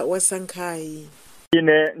Chakwera wasankhayi.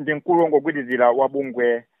 Ine ndi mkulu wongogwirizira wa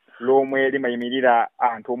bungwe lomwe limayimirira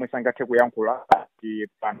anthu omwe sangathe kuyankhula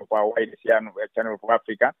pano pa wireless yanu ya Channel of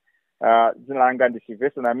Africa. Dzina langa ndi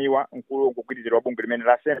Sylvester Namiwa, mkulu wongogwirizira wa bungwe limene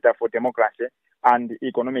la Center for Democracy and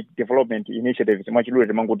Economic Development Initiatives mwachidule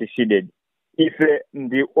timanguti CDED. Ife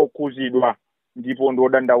ndi okhuzidwa ndipo ndi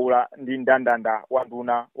odandaula ndi ndandanda wa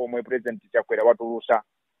nduna omwe President Chakwera watulusa.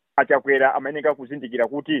 Achakwera amayeneka kuzindikira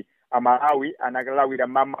kuti Amalawi anakalawira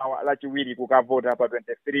mamawa lachiwiri kukavota pa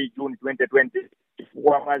 23 June 2020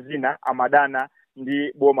 chifukwa mazina amadana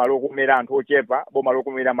ndi boma lokomera anthu ochepa, boma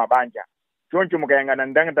lokomera mabanja. Choncho mukayangana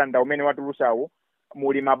ndandanda umene watulusawo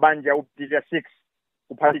muli mabanja upitira 6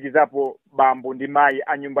 kuphatikizapo bambo ndi mayi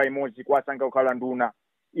a nyumba imodzi kwasankha kukhala nduna.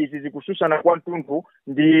 Izi zikususana kwa mtunthu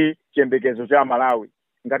ndi chiyembekezo cha Malawi.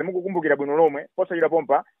 Ngati mukukumbukira bwino lomwe posachita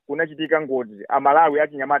pompa kunachitika ngozi Amalawi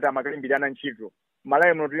achinyamata amakalimbirana ntchito.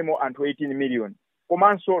 Malawi muno tilimo anthu 18 million.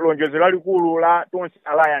 Komanso lonjezo lalikulu la Tonse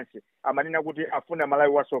Alliance amanena kuti afuna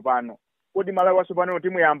Malawi wasopano. Kodi Malawi wasopano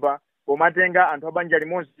timuyamba pomatenga anthu abanja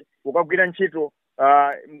limodzi ukagwira ntchito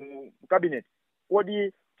mu cabinet.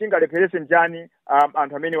 Kodi tingalepherese njani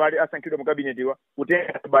anthu amene wali asankhidwa mu cabinet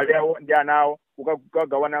kutenga abale awo ndi ana awo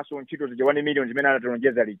ukagawananso ntchito zija 1 million zimene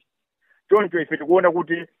anatilonjeza liti. Choncho ife tikuona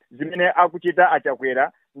kuti zimene akuchita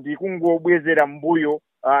Achakwera ndi kungobwezera mbuyo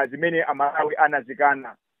zimene Amalawi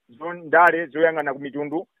anazikana. Ndale zoyang'ana ku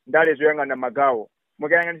mitundu, ndale zoyang'ana magawo.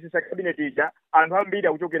 Mukayang'anisisa cabinet ija anthu ambiri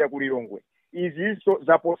akuchokera ku Lilongwe. Izinso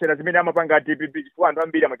zaposera zimene amapanga DPP chifukwa anthu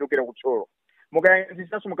ambiri amachokera ku Tcholo.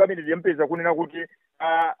 Mukayang'anisisanso mu cabinet yempeza kunena kuti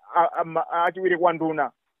achiwiri kwa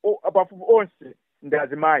nduna pafupi onse ndi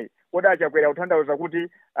azimayi. Kodi Achakwera kutanthauza kuti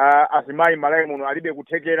azimayi Malawi muno alibe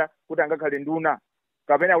kuthekera kuti angakhale nduna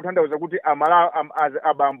kapena kutanthauza kuti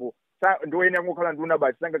abambo ndiwoyenera kukhala nduna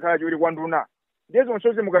basi sangakhala achiwiri kwa nduna. Ndizo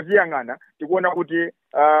nsonse mukaziyang'ana tikuona kuti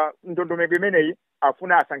ndondomeko imeneyi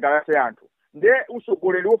afuna asangalatse anthu. Nde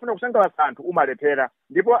usogoleri wofuna kusangalatsa anthu umalephera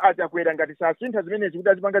ndipo Achakwera ngati sasintha zimenezi kuti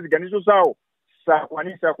azipanga ziganizo zawo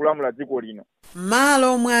sakwanisa kulamula dziko lino.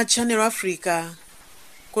 Malo mwa Channel Africa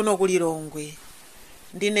kuno ku Lilongwe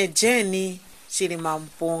ndine Jenny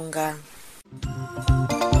Chilimampunga.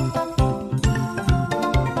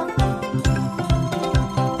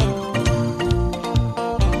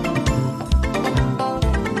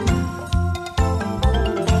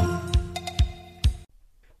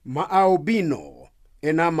 Maaubino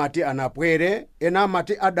ena amati anapwere ena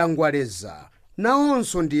amati adangwaleza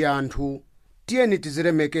nawonso ndi anthu tiyeni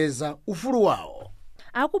tizilemekeza ufulu wawo.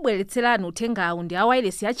 Akubweretserani uthengawu ndi a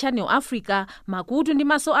wireless ya Channel Africa makutu ndi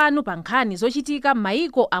maso anu pa nkhani zochitika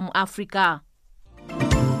m'mayiko a mu Africa.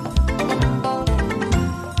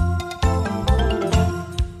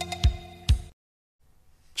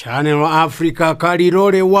 Channel Africa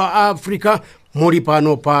kalilole wa Africa muli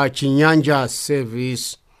pano pa Chinyanja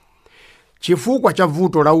Service. Chifukwa cha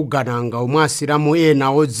vuto la ugananga omwe asilamu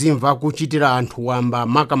ena odzimva kuchitira anthu wamba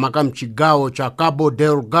makamaka mchigawo cha Cabo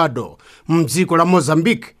Delgado mdziko la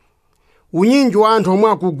Mozambique. Unyinji wa anthu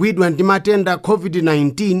omwe akugwidwa ndi matenda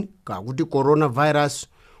COVID-19 kakuti coronavirus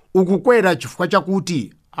ukukwera chifukwa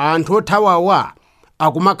chakuti anthu othawawa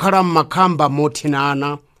akumakhala m'makhamba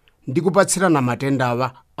mothinana ndi kupatsirana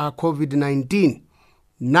matendawa a COVID-19.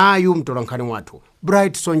 Nayu mtolankhani wathu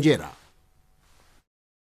Bright Sonjera.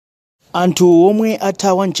 anthu omwe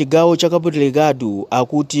athawa mchigawo cha Cabo Delgado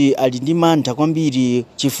akuti ali ndi mantha kwambiri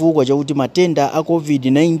chifukwa chakuti matenda a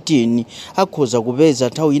COVID-19 akhoza kupeza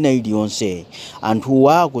nthawi ina iliyonse.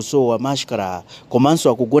 Anthuwa akusowa mashkara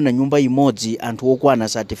komanso akugona nyumba imodzi anthu okwana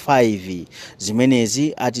 35.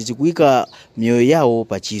 Zimenezi ati zikuyika miyoyo yawo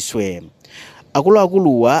pa chiswe.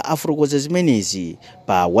 Akuluakuluwa afotokoza zimenezi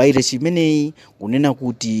pa wailesi imeneyi kunena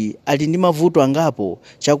kuti ali ndi mavuto angapo,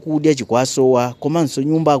 chakudya chikwasowa komanso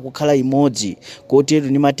nyumba akukhala imodzi kotero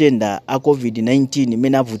ndi matenda a COVID-19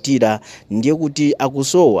 imene avutira ndiye kuti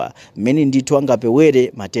akusowa mmene ndithu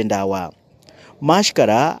angapewere matenda awa.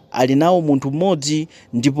 Mashkara ali nawo munthu mmodzi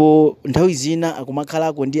ndipo nthawi zina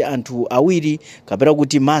akumakhalako ndi anthu awiri kapena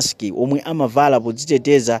kuti maski omwe amavala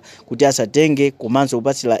podziteteza kuti asatenge komanso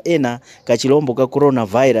kupatsira ena kachilombo ka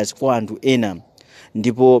coronavirus kwa anthu ena.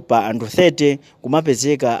 Ndipo pa anthu 30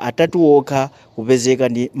 kumapezeka atatu okha kupezeka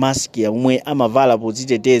ndi maski omwe amavala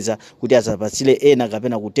podziteteza kuti asapatsire ena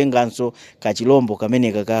kapena kutenganso kachilombo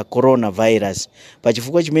kameneka ka coronavirus. Pa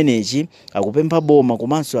chifukwa chimenechi akupempha boma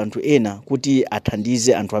komanso anthu ena kuti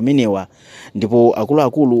athandize anthu amenewa. Ndipo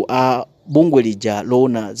akuluakulu a bungwe lija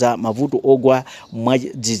loona za mavuto ogwa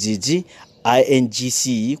mwadzidzidzi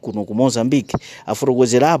INGC kuno ku Mozambique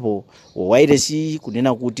afotokozerapo wairesi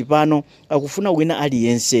kunena kuti pano akufuna wina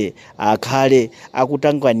aliyense akhale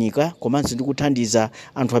akutanganika komanso ndi kuthandiza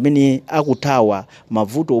anthu amene akuthawa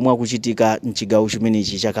mavuto omwe akuchitika mchigawo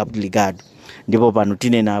chimenechi cha Cabo Delgado. Ndipo pano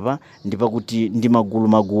tinena apa ndipo kuti ndi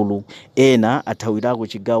magulu ena athawirako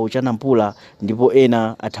chigawo cha Nampula ndipo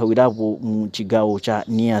ena athawirapo mchigawo cha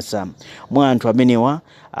Niassa. Mwa anthu amenewa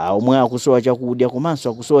omwe akusowa chakudya komanso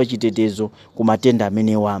akusowa chitetezo ku matenda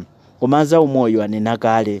amenewa. Komanso umoyo anena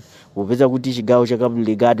kale popeza kuti chigawo cha Cabo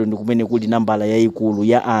Delgado ndi kumene kuli nambala yayikulu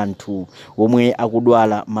ya anthu omwe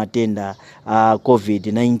akudwala matenda a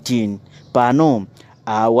COVID-19. Pano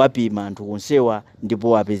wapima anthu onsewa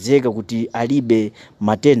ndipo apezeka kuti alibe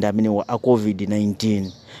matenda amenewa a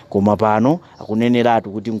COVID-19. Koma pano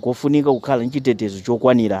akuneneratu kuti nkofunika kukhala nchitetezo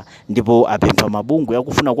chokwanira ndipo apempha mabungwe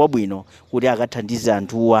akufuna kwabwino kuti akathandize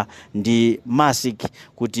anthuwa ndi mask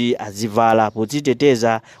kuti azivala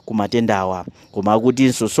podziteteza ku matendawa. Koma akuti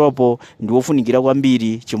nsosopo ndi wofunikira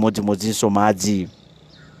kwambiri chimodzimodzinso madzi.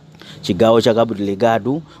 Chigawo cha Cabo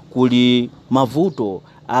Delgado kuli mavuto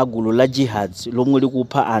agulu la jihads lomwe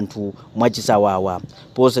likupha anthu mwachisawawa.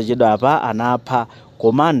 Posachedwa apa anapha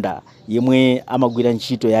komanda yemwe amagwira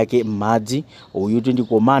ntchito yake m'madzi. Uyutu ndi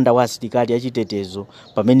komanda wa asilikali achitetezo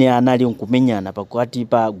pamene anali nkumenyana pakati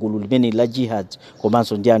pa gulu limene la jihads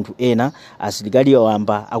komanso ndi anthu ena. Asilikali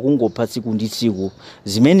awamba akungopha tsiku ndi tsiku.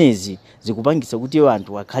 Zimenezi zikupangisa kuti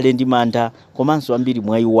anthu akhale ndi mantha komanso ambiri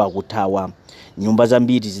mwa iwo akuthawa. Nyumba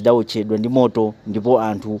zambiri zidawotchedwa ndi moto ndipo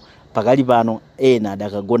anthu pakali pano ena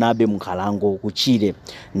adakagonabe mkhalango kuchire.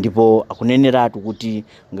 Ndipo akuneneratu kuti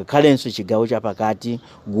ngakhalenso chigawo chapakati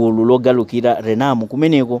gulu logalukira Renamo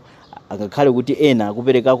kumeneko akakhale kuti ena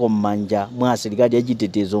akuperekako m'manja mwa asilikali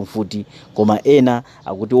achitetezo mfuti, koma ena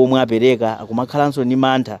akuti omwe apereka akumakhalanso ndi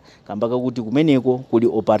mantha kambaka kuti kumeneko kuli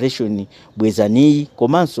operation bwezaniyi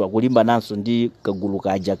komanso akulimbananso ndi kagulu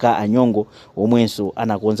kaja ka anyongo omwenso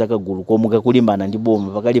anakonza kagulu komwe kakulimbana ndi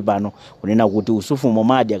boma pakali pano kunena kuti Usufu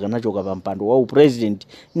Momadi akanachoka pa mpando wa president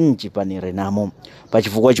mchipani Renamo.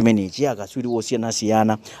 Pachifukwa chimenechi akaswiri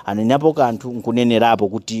osiyanasiyana anenapo kanthu nkunenerapo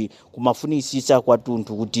kuti kumafunisisa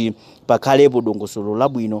kwathunthu kuti pakhalepo dongosolo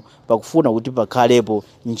labwino pakufuna kuti pakhalepo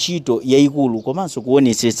ntchito yayikulu komanso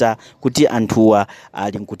kuonesesa kuti anthuwa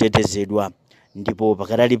ali nkutetezedwa. Ndipo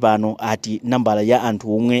pakadali pano ati nambala ya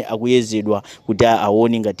anthu omwe akuyezedwa kuti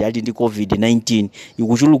aone ngati ali ndi COVID-19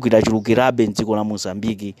 ikuchulukirabe mdziko la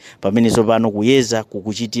Mozambique, pamenenso pano kuyeza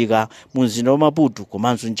kukuchitika mu mzinda wa Maputo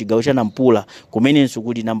komanso mchigawo cha Nampula kumenenso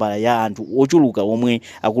kuti nambala ya anthu ochuluka omwe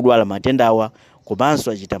akudwala matendawa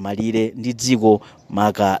komanso achita malire ndi dziko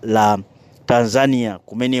maka la Tanzania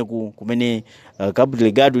kumene Cabo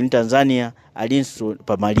Delgado ndi Tanzania alinso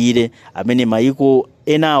pamalire amene maiko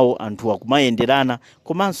enawo anthu akumayenderana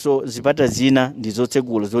komanso zipata zina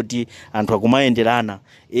ndizotsegula zoti anthu akumayenderana,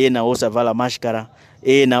 ena osavala mashkara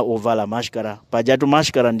ena ovala mashkara. Pajatu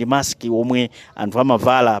mashkara ndi maski omwe anthu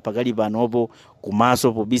amavala pakali panopo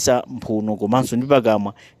kumaso pobisa mphuno komanso ndi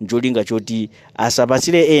pakamwa njolinga choti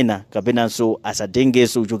asapasire ena kapenanso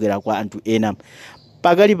asatengeso kuchokera kwa anthu ena.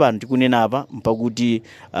 Pakali pano tikunena apa mpakuti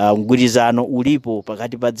mgwirizano ulipo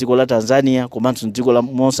pakati pa dziko la Tanzania komanso dziko la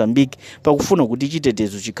Mozambique pakufuna kuti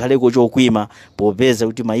chitetezo chikhaleko chokwima popeza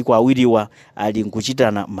kuti maiko awiriwa ali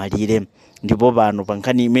nkuchitana malire. Ndipo pano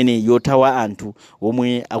pankhani imene yothawa anthu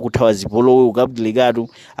omwe akuthawa zipolowe Cabo Delgado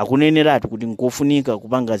akuneneratu kuti nkofunika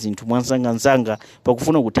kupanga zinthu mwansangansanga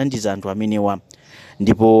pakufuna kuthandiza anthu amenewa.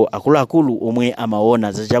 ndipo akuluakulu omwe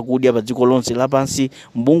amaona za chakudya pa dziko lonse lapansi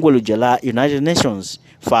mbungwe luja la United Nations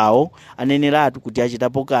FAO aneneratu kuti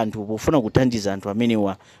achitapo kanthu pofuna kuthandiza anthu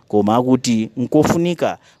amenewa, koma akuti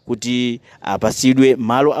nkofunika kuti apasidwe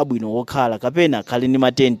malo abwino wokhala kapena akhale ndi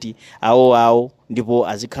matenti awo ndipo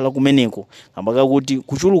azikhala kumeneko, kamba kakuti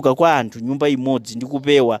kuchuluka kwa anthu nyumba imodzi ndi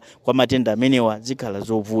kupewa kwa matenda amenewa zikhala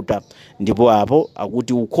zovuta. Ndipo apo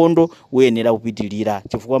akuti ukhondo uyenera kupitilira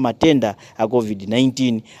chifukwa matenda a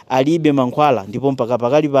COVID-19 alibe mankhwala, ndipo mpaka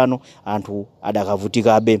pakali pano anthu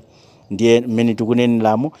adakavutikabe. Ndiye mmene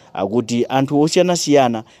tikunenelamo akuti anthu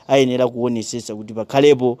osiyanasiyana ayenera kuonesesa kuti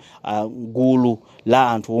pakhalepo gulu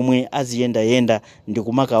la anthu omwe aziyendayenda ndi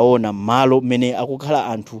kumakaona malo mmene akukhala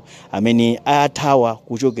anthu amene athawa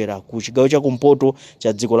kuchokera ku chigawo chakumpoto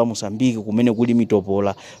cha dziko la Mosambiki kumene kuli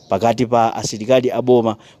mitopola pakati pa asilikali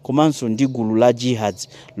aboma komanso ndi gulu la jihads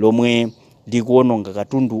lomwe likuononga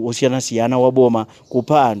katundu osiyanasiyana wa boma,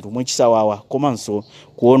 kupha anthu mwachisawawa komanso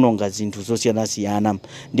kuononga zinthu zosiyanasiyana.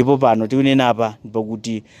 Ndipo pano tikunena apa ndipo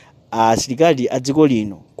kuti asilikali a dziko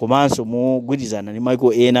lino komanso mogwirizana ndi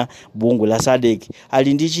maiko ena bungwe la SADC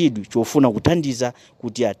ali ndi chidwi chofuna kuthandiza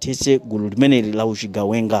kuti athetse gulu limeneli la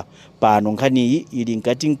uchigawenga. Pano nkhaniyi ili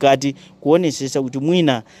mkati kuonesesa kuti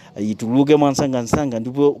mwina ituluke mwansangansanga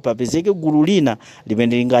ndipo papezeke gulu lina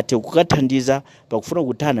limene lingathe kukathandiza pakufuna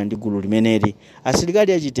kuthana ndi gulu limeneli.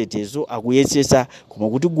 Asilikali achitetezo akuyesesa koma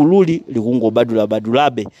kuti gululi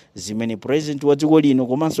likungobadulabadulabe zimene president wa dziko lino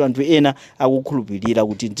komanso anthu ena akukhulupirira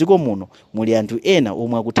kuti dziko muno muli anthu ena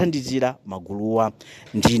omwe akuthandizira maguluwa.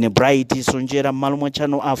 Ndine Bright Sonjera m'malo mwa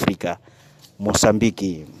Channel Africa,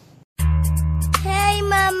 Mosambiki. Hey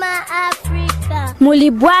Mama Africa.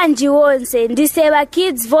 Muli bwanji wonse ndisewa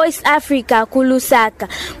Kids Voice Africa kulusaka.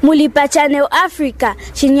 Muli pa Channel Africa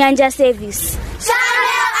Chinyanja Service.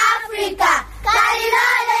 Channel Africa,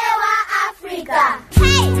 Kalilole wa Africa. Hey,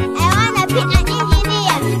 I wanna be an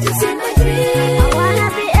engineer. This is my dream. I wanna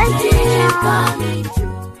be an engineer.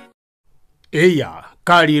 Eya,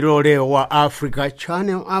 Kalilole wa Africa,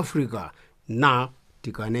 Channel Africa. Na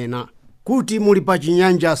tikanena kuti muli pa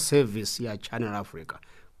Chinyanja Service ya Channel Africa.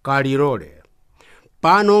 Kalilole.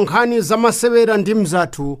 Pano nkhani zamasewera ndi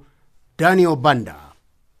mzathu Daniel Banda.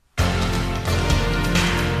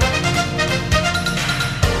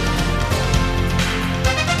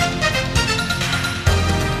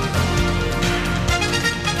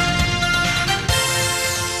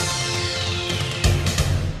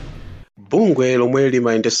 Bungwe lomwe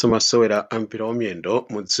limayendesa masewera ampira wamiyendo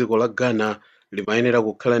mu dziko la Ghana limayenera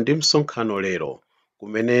kukhala ndi msonkhano lero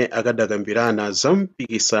kumene akadakambirana za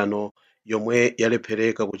mpikisano yomwe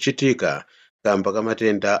yalephereka kuchitika kamba ka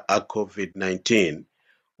matenda a COVID-19.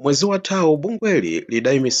 Mwezi wathawu bungweli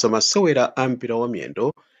lidayimisa masewera ampira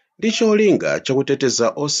wamiyendo ndi cholinga chakuteteza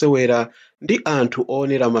osewera ndi anthu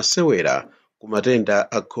oonera masewera ku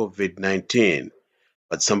matenda a COVID-19.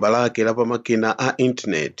 Pa tsamba lake la pamakina a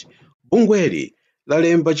internet, bungweli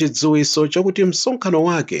lalemba chidziwiso chakuti msonkhano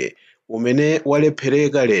wake umene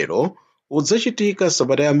walephereka lero udzachitika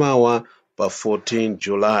sabata yamawa pa 14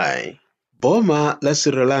 July. Boma la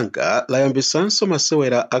Sri Lanka layambisanso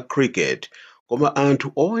masewera a cricket, koma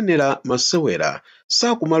anthu oonera masewera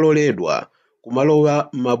sakumaloledwa kumalowa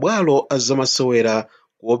mabwalo a zamasewera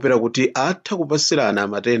kuopera kuti atha kupasirana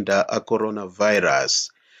matenda a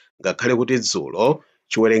coronavirus. Ngakhale kuti dzulo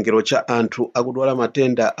chiwerengero cha anthu akudwala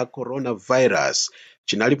matenda a coronavirus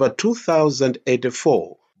chinali pa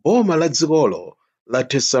 2084, boma la dzikolo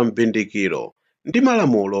lathesa mbindikiro ndi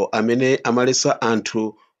malamulo amene amalesa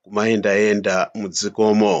anthu kumayendayenda mu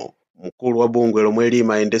dzikomo. Mkulu wa bungwe lomwe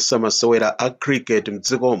limayendesa masewera a cricket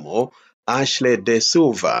mdzikomo, Ashley De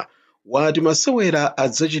Silva, wati masewera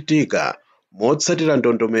adzachitika motsatira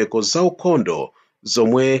ndondomeko za ukhondo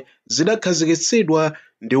zomwe zidakhazikitsidwa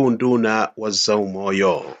ndi unduna wa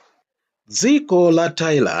zaumoyo. Dziko la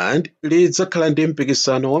Thailand lidzakhala ndi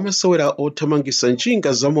mpikisano wa masewera othamangisa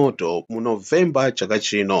njinga za moto mu Novemba chaka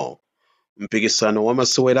chino. Mpikisano wa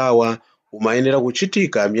masewerawa umayenera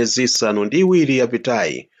kuchitika miyezi 7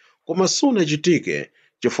 yapitayi, koma sunachitike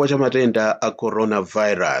chifukwa cha matenda a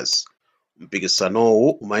coronavirus. Mpikisanowu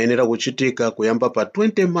umayenera kuchitika kuyamba pa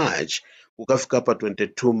 20 March kukafika pa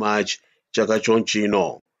 22 March chaka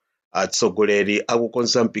chonchino. Atsogoleri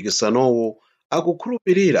akukonza mpikisanowu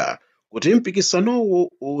akukhulupirira kuti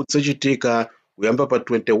mpikisanowu udzachitika kuyamba pa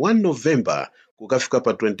 21 November kukafika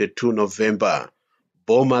pa 22 November.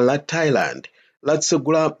 Boma la Thailand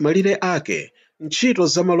latsegula malire ake ntchito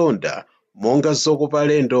za malonda monga zokopa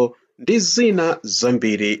alendo ndi zina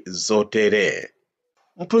zambiri zotere.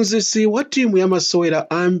 Mphunzitsi wa timu ya masewera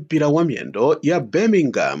a mpira wamiyendo ya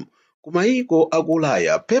Birmingham ku mayiko a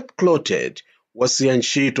Ulaya, Pep Clotet, wasiya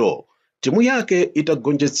ntchito, timu yake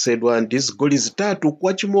itagonjetsedwa ndi zigoli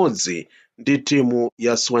 3-1 ndi timu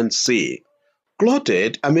ya Swansea.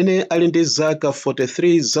 Clotet amene ali ndi zaka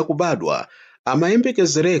 43 zakubadwa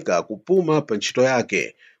amayembekezereka kupuma pa ntchito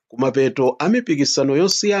yake kumapeto a mipikisano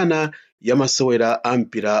yosiyana ya masewera a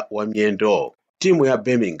mpira wa miyendo. Timu ya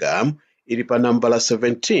Birmingham ili pa nambala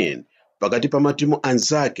 17 pakati pa matimu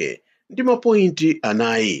anzake ndi mapointi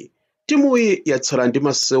 4. Timuyi yatsala ndi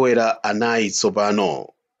masewera 4 tsopano.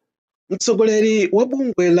 Mtsogoleri wa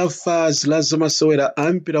bungwe la FAZ la zamasewera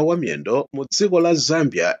a mpira wa miyendo mu dziko la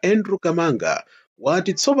Zambia, Andrew Kamanga,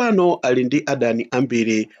 wati tsopano ali ndi adani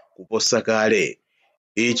ambiri kuposa kale.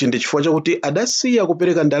 Ichi ndi chifukwa chakuti adasiya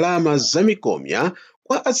kupereka ndalama za mikomya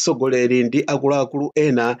kwa atsogoleri ndi akuluakulu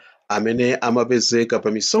ena amene amapezeka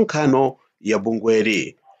pa misonkhano ya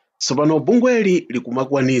bungweli. Tsopano bungweli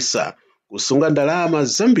likumakwanisa kusunga ndalama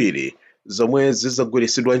zambiri zomwe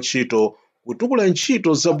zizagwiritsidwa ntchito kutukula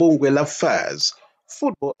ntchito za bungwe la FAZ,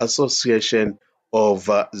 Football Association of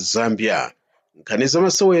Zambia. Nkhani za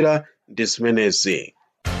masewera ndi zimenezi.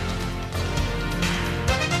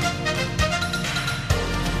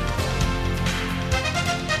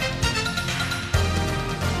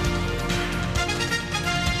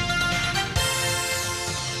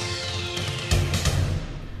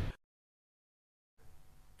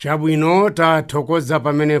 Chabwino tathokoza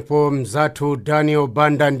pamenepo mzathu Daniel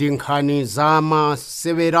Banda ndi nkhani za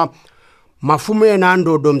masewera. Mafumu ena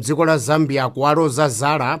andodo mdziko la Zambia akuwaloza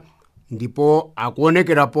zala ndipo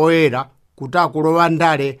akuonekera poyera kuti akulowa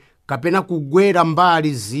ndale kapena kugwera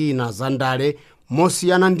mbali zina za ndale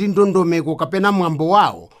mosiyana ndi ndondomeko kapena mwambo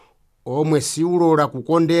wawo omwe siulola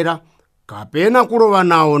kukondera kapena kulowa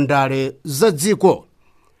nawo ndale za dziko.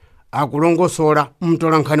 Akulongosola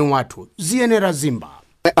mtolankhani wathu Ziyenera Zimba.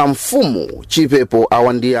 Amfumu chipepo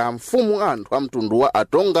awa ndi amfumu anthu amtundu wa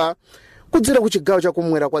Atonga kudzera ku chigawo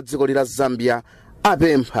chakumwera kwa dziko la Zambia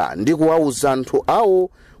apempha ndi kuwauza anthu awo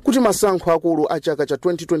kuti masankho akulu a chaka cha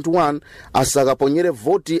 2021 asakaponyere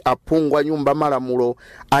voti aphungu a nyumba malamulo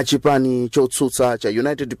a chipani chotsutsa cha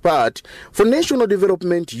United Party for National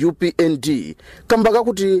Development UPND kamba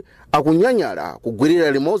kakuti akunyanyala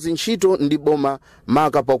kugwirira limodzi ntchito ndi boma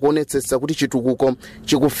maka pakuonetsetsa kuti chitukuko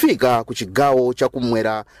chikufika ku chigawo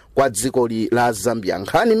chakumwera kwa dziko la Zambia.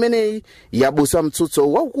 Nkhani imeneyi yabusa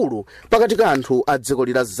mtsutso waukulu pakati ka anthu a dziko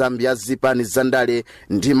la Zambia, zipani zandale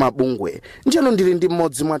ndi mabungwe. Njeno ndili ndi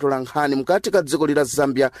mmodzi mwa atola nkhani mkati ka dziko la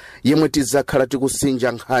Zambia yemwe tizakhala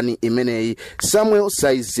tikusinja nkhani imeneyi, Samuel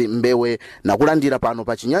Saizi Mbewe, nakulandira pano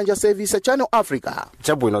pa Chinyanja Service Channel Africa.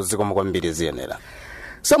 Chabwino zikomo kwambiri Ziyenera.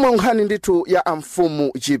 Samuel, nkhani ndithu ya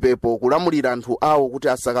amfumu chipepo kulamulira anthu awo kuti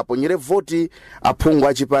asakaponyere voti aphungu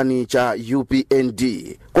a chipani cha UPND.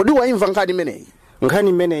 Kodi waimva nkhani imeneyi? Nkhani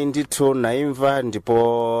imeneyi ndithu naimva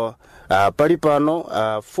ndipo pali pano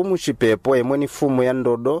fumu chipepo yemwe ni fumu ya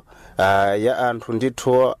ndodo ya anthu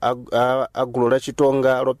ndithu agulu la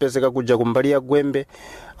chitonga lopezeka kuja kumbali ya Gwembe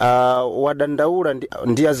wadandaula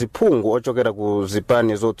ndi aziphungu ochokera ku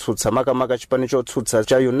zipani zotsutsa makamaka chipani chotsutsa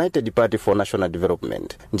cha United Party for National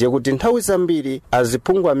Development. Ndiye kuti nthawi zambiri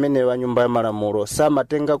aziphungu amene wa nyumba ya malamulo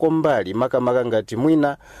samatenga kombali makamaka ngati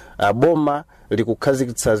mwina boma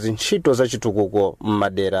likukhazikitsa zintchito za chitukuko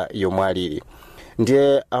m'madera yomwe alili.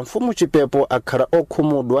 Ndiye amfumu chipepo akhala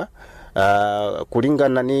okhumudwa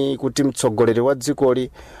kulingana ni kuti mtsogoleri wa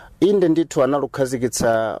dzikoli inde ndithu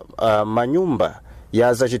analukhazikitsa manyumba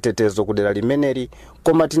ya zachitetezo kudera limeneli,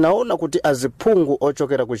 koma tinaona kuti aziphungu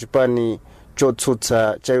ochokera ku chipani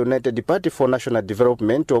chotsutsa cha United Party for National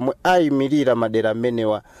Development omwe ayimirira madera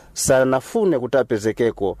amenewa sanafune kuti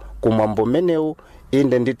apezekeko kumwambo menewu.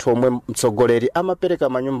 Inde ndithu omwe mtsogoleri amapereka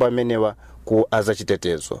manyumba amenewa ku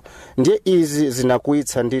azachitetezo. Ndiye izi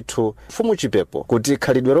zinakuitsa ndithu fumu chipepo kuti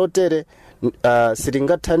khalidwe lotere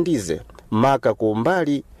silingathandize maka ku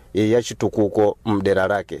mbali ya chitukuko mdera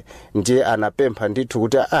lake. Ndiye anapempha ndithu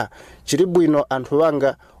kuti chili bwino anthu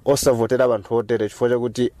wanga osavotera anthu otere chifukwa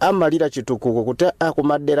chakuti amalira chitukuko kuti ku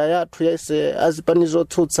madera yathu yese azipani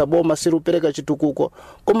zotsutsa boma silupereka chitukuko,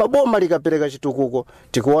 koma boma likapereka chitukuko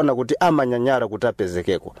tikuona kuti amanyanyala kuti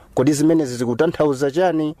apezekeko. Kodi zimene zikutanthauza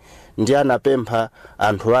chani? Ndiye anapempha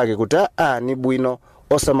anthu ake kuti ni bwino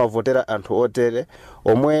osamavotera anthu otere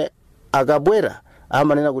omwe akabwera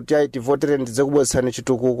amanena kuti tivotere ndize kubwetsani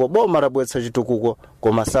chitukuko, boma labwetsa chitukuko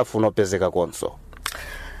koma safuna opezeka konso.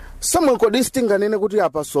 Samuel, kodi sitinganene kuti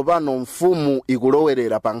apa sopano mfumu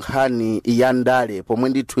ikulowerera pa nkhani ya ndale pomwe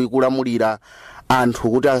ndithu ikulamulira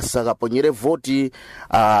anthu kuti asakaponyere voti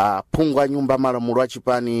phungu a nyumba malamulo a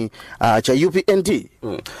chipani cha UPND?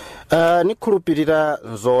 Nikhulupirira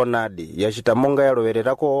nzoonadi yachita monga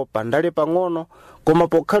yalowererako pandale pang'ono, koma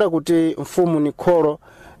pokhala kuti mfumu ni kholo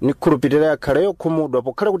nikhulupirira yakhala yokhumudwa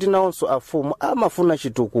pokhala kuti nawonso afumu amafuna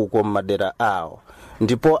chitukuko m'madera awo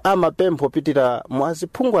ndipo amapempha opitira mu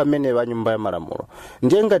aziphungu amene wa nyumba ya malamulo.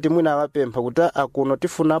 Ndiye ngati mwina awapempha kuti akuno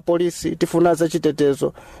tifuna polisi, tifuna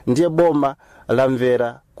zachitetezo, ndiye boma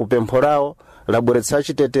lamvera kupempho lawo labweretsa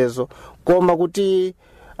chitetezo, koma kuti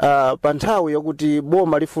pa nthawi yokuti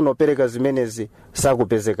boma lifuna opereka zimenezi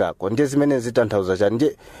sakupezekako, ndiye zimenezi tanthauza chani.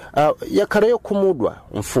 Ndiye yakhala yokhumudwa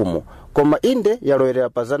mfumu, koma inde yalowerera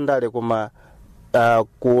pa zandale, koma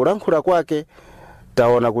kulankhula kwake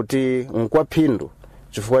taona kuti nkwaphindu,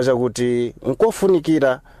 chifukwa chakuti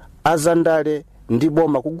nkofunikira azandale ndi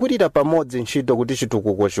boma kugwirira pamodzi ntchito kuti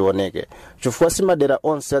chitukuko chioneke, chifukwa si madera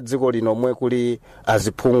onse a dziko lino omwe kuli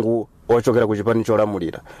aziphungu ochokera ku chipani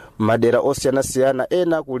cholamulira. Madera osiyanasiyana,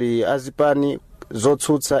 ena kuli azipani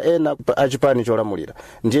zotsutsa, ena achipani cholamulira.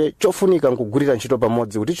 Ndiye chofunika nkugwirira ntchito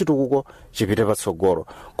pamodzi kuti chitukuko chipite patsogolo.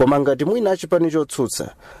 Koma ngati mwina achipani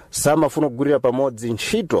chotsutsa samafuna kugwirira pamodzi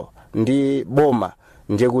ntchito ndi boma,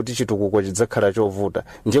 ndiye kuti chitukuko chidzakhala chovuta,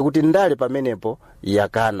 ndiye kuti ndale pamenepo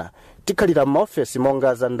yakana. Tikhalira maofesi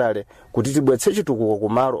monga za ndale kuti tibwetse chitukuko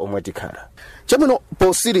kumalo omwe tikhala. Chabwino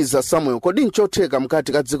posiriza Samuel, kodi nchotheka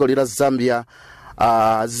mkati ka dziko la Zambia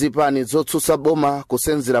zipani zotsutsa boma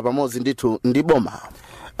kusenzera pamodzi ndithu ndi boma?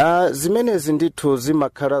 Zimenezi ndithu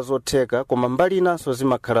zimakhala zotheka, koma mbali inanso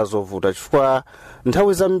zimakhala zovuta, chifukwa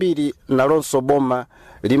nthawi zambiri nalonso boma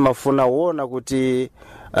limafuna kuona kuti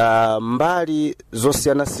mbali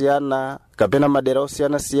zosiyanasiyana kapena madera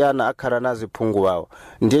osiyanasiyana akhala na aziphungu wawo.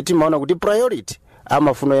 Ndiye timaona kuti priority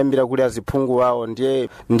amafuna yambira kuli aziphungu wawo, ndiye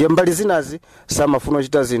mbali zinazi samafuna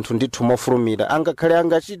kuchita zinthu ndithu mofulumira. Angakhale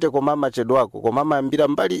angachite koma amachedwako, koma amayambira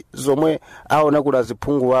mbali zomwe aona kuli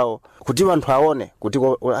aziphungu wawo kuti anthu aone kuti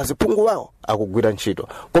aziphungu wawo akugwira ntchito.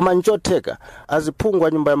 Koma nchotheka aziphungu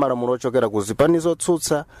a nyumba ya malamulo ochokera ku zipani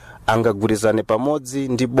zotsutsa angagwirizane pamodzi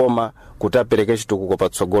ndi boma kuti apereke chitukuko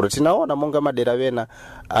patsogolo. Tinaona monga madera wena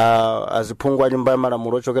aziphungu a nyumba ya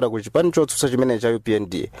malamulo ochokera ku chipani chotsutsa chimene cha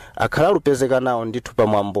UPND akhala alupezeka nawo ndithu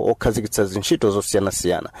pamwambo okhazikitsa zintchito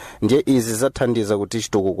zosiyanasiyana. Ndiye izi zathandiza kuti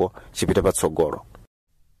chitukuko chipite patsogolo.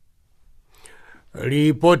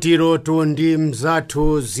 Ripotiro tu ndi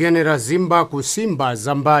mzathu ziyenera zimba kusimba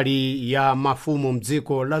zambali ya mafumu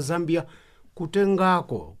mdziko la Zambia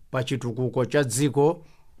kutengako pa chitukuko cha dziko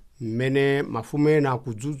mmene mafumu ena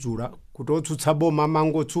akudzudzula kutotsutsa boma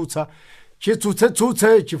mangotsutsa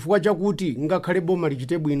chitsutse chifukwa chakuti ngakhale boma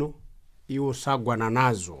lichite bwino iwo sagwana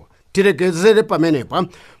nazo. Tirekezere pamenepa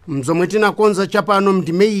mzomwe tinakonza chapano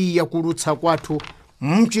mdimeyi yakulutsa kwathu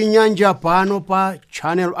mchinyanja pano pa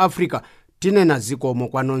Channel Africa. Tinena zikomo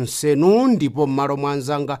kwa nonsenu, ndipo mmalo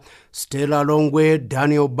mwanzanga Stella Longwe,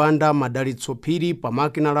 Daniel Banda, Madalitso Phiri,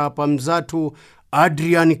 pamakina la pa mzathu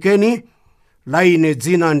Adrian Kenny, laine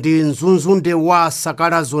dzina ndi Nzunzunde wa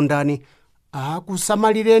Sakala Zondani.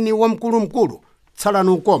 Akusamalireni wa mkulu tsalani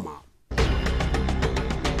ukoma.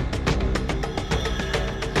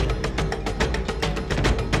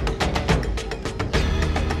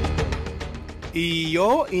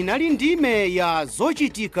 Iyo inali ndime ya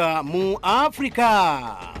zochitika mu Afrika.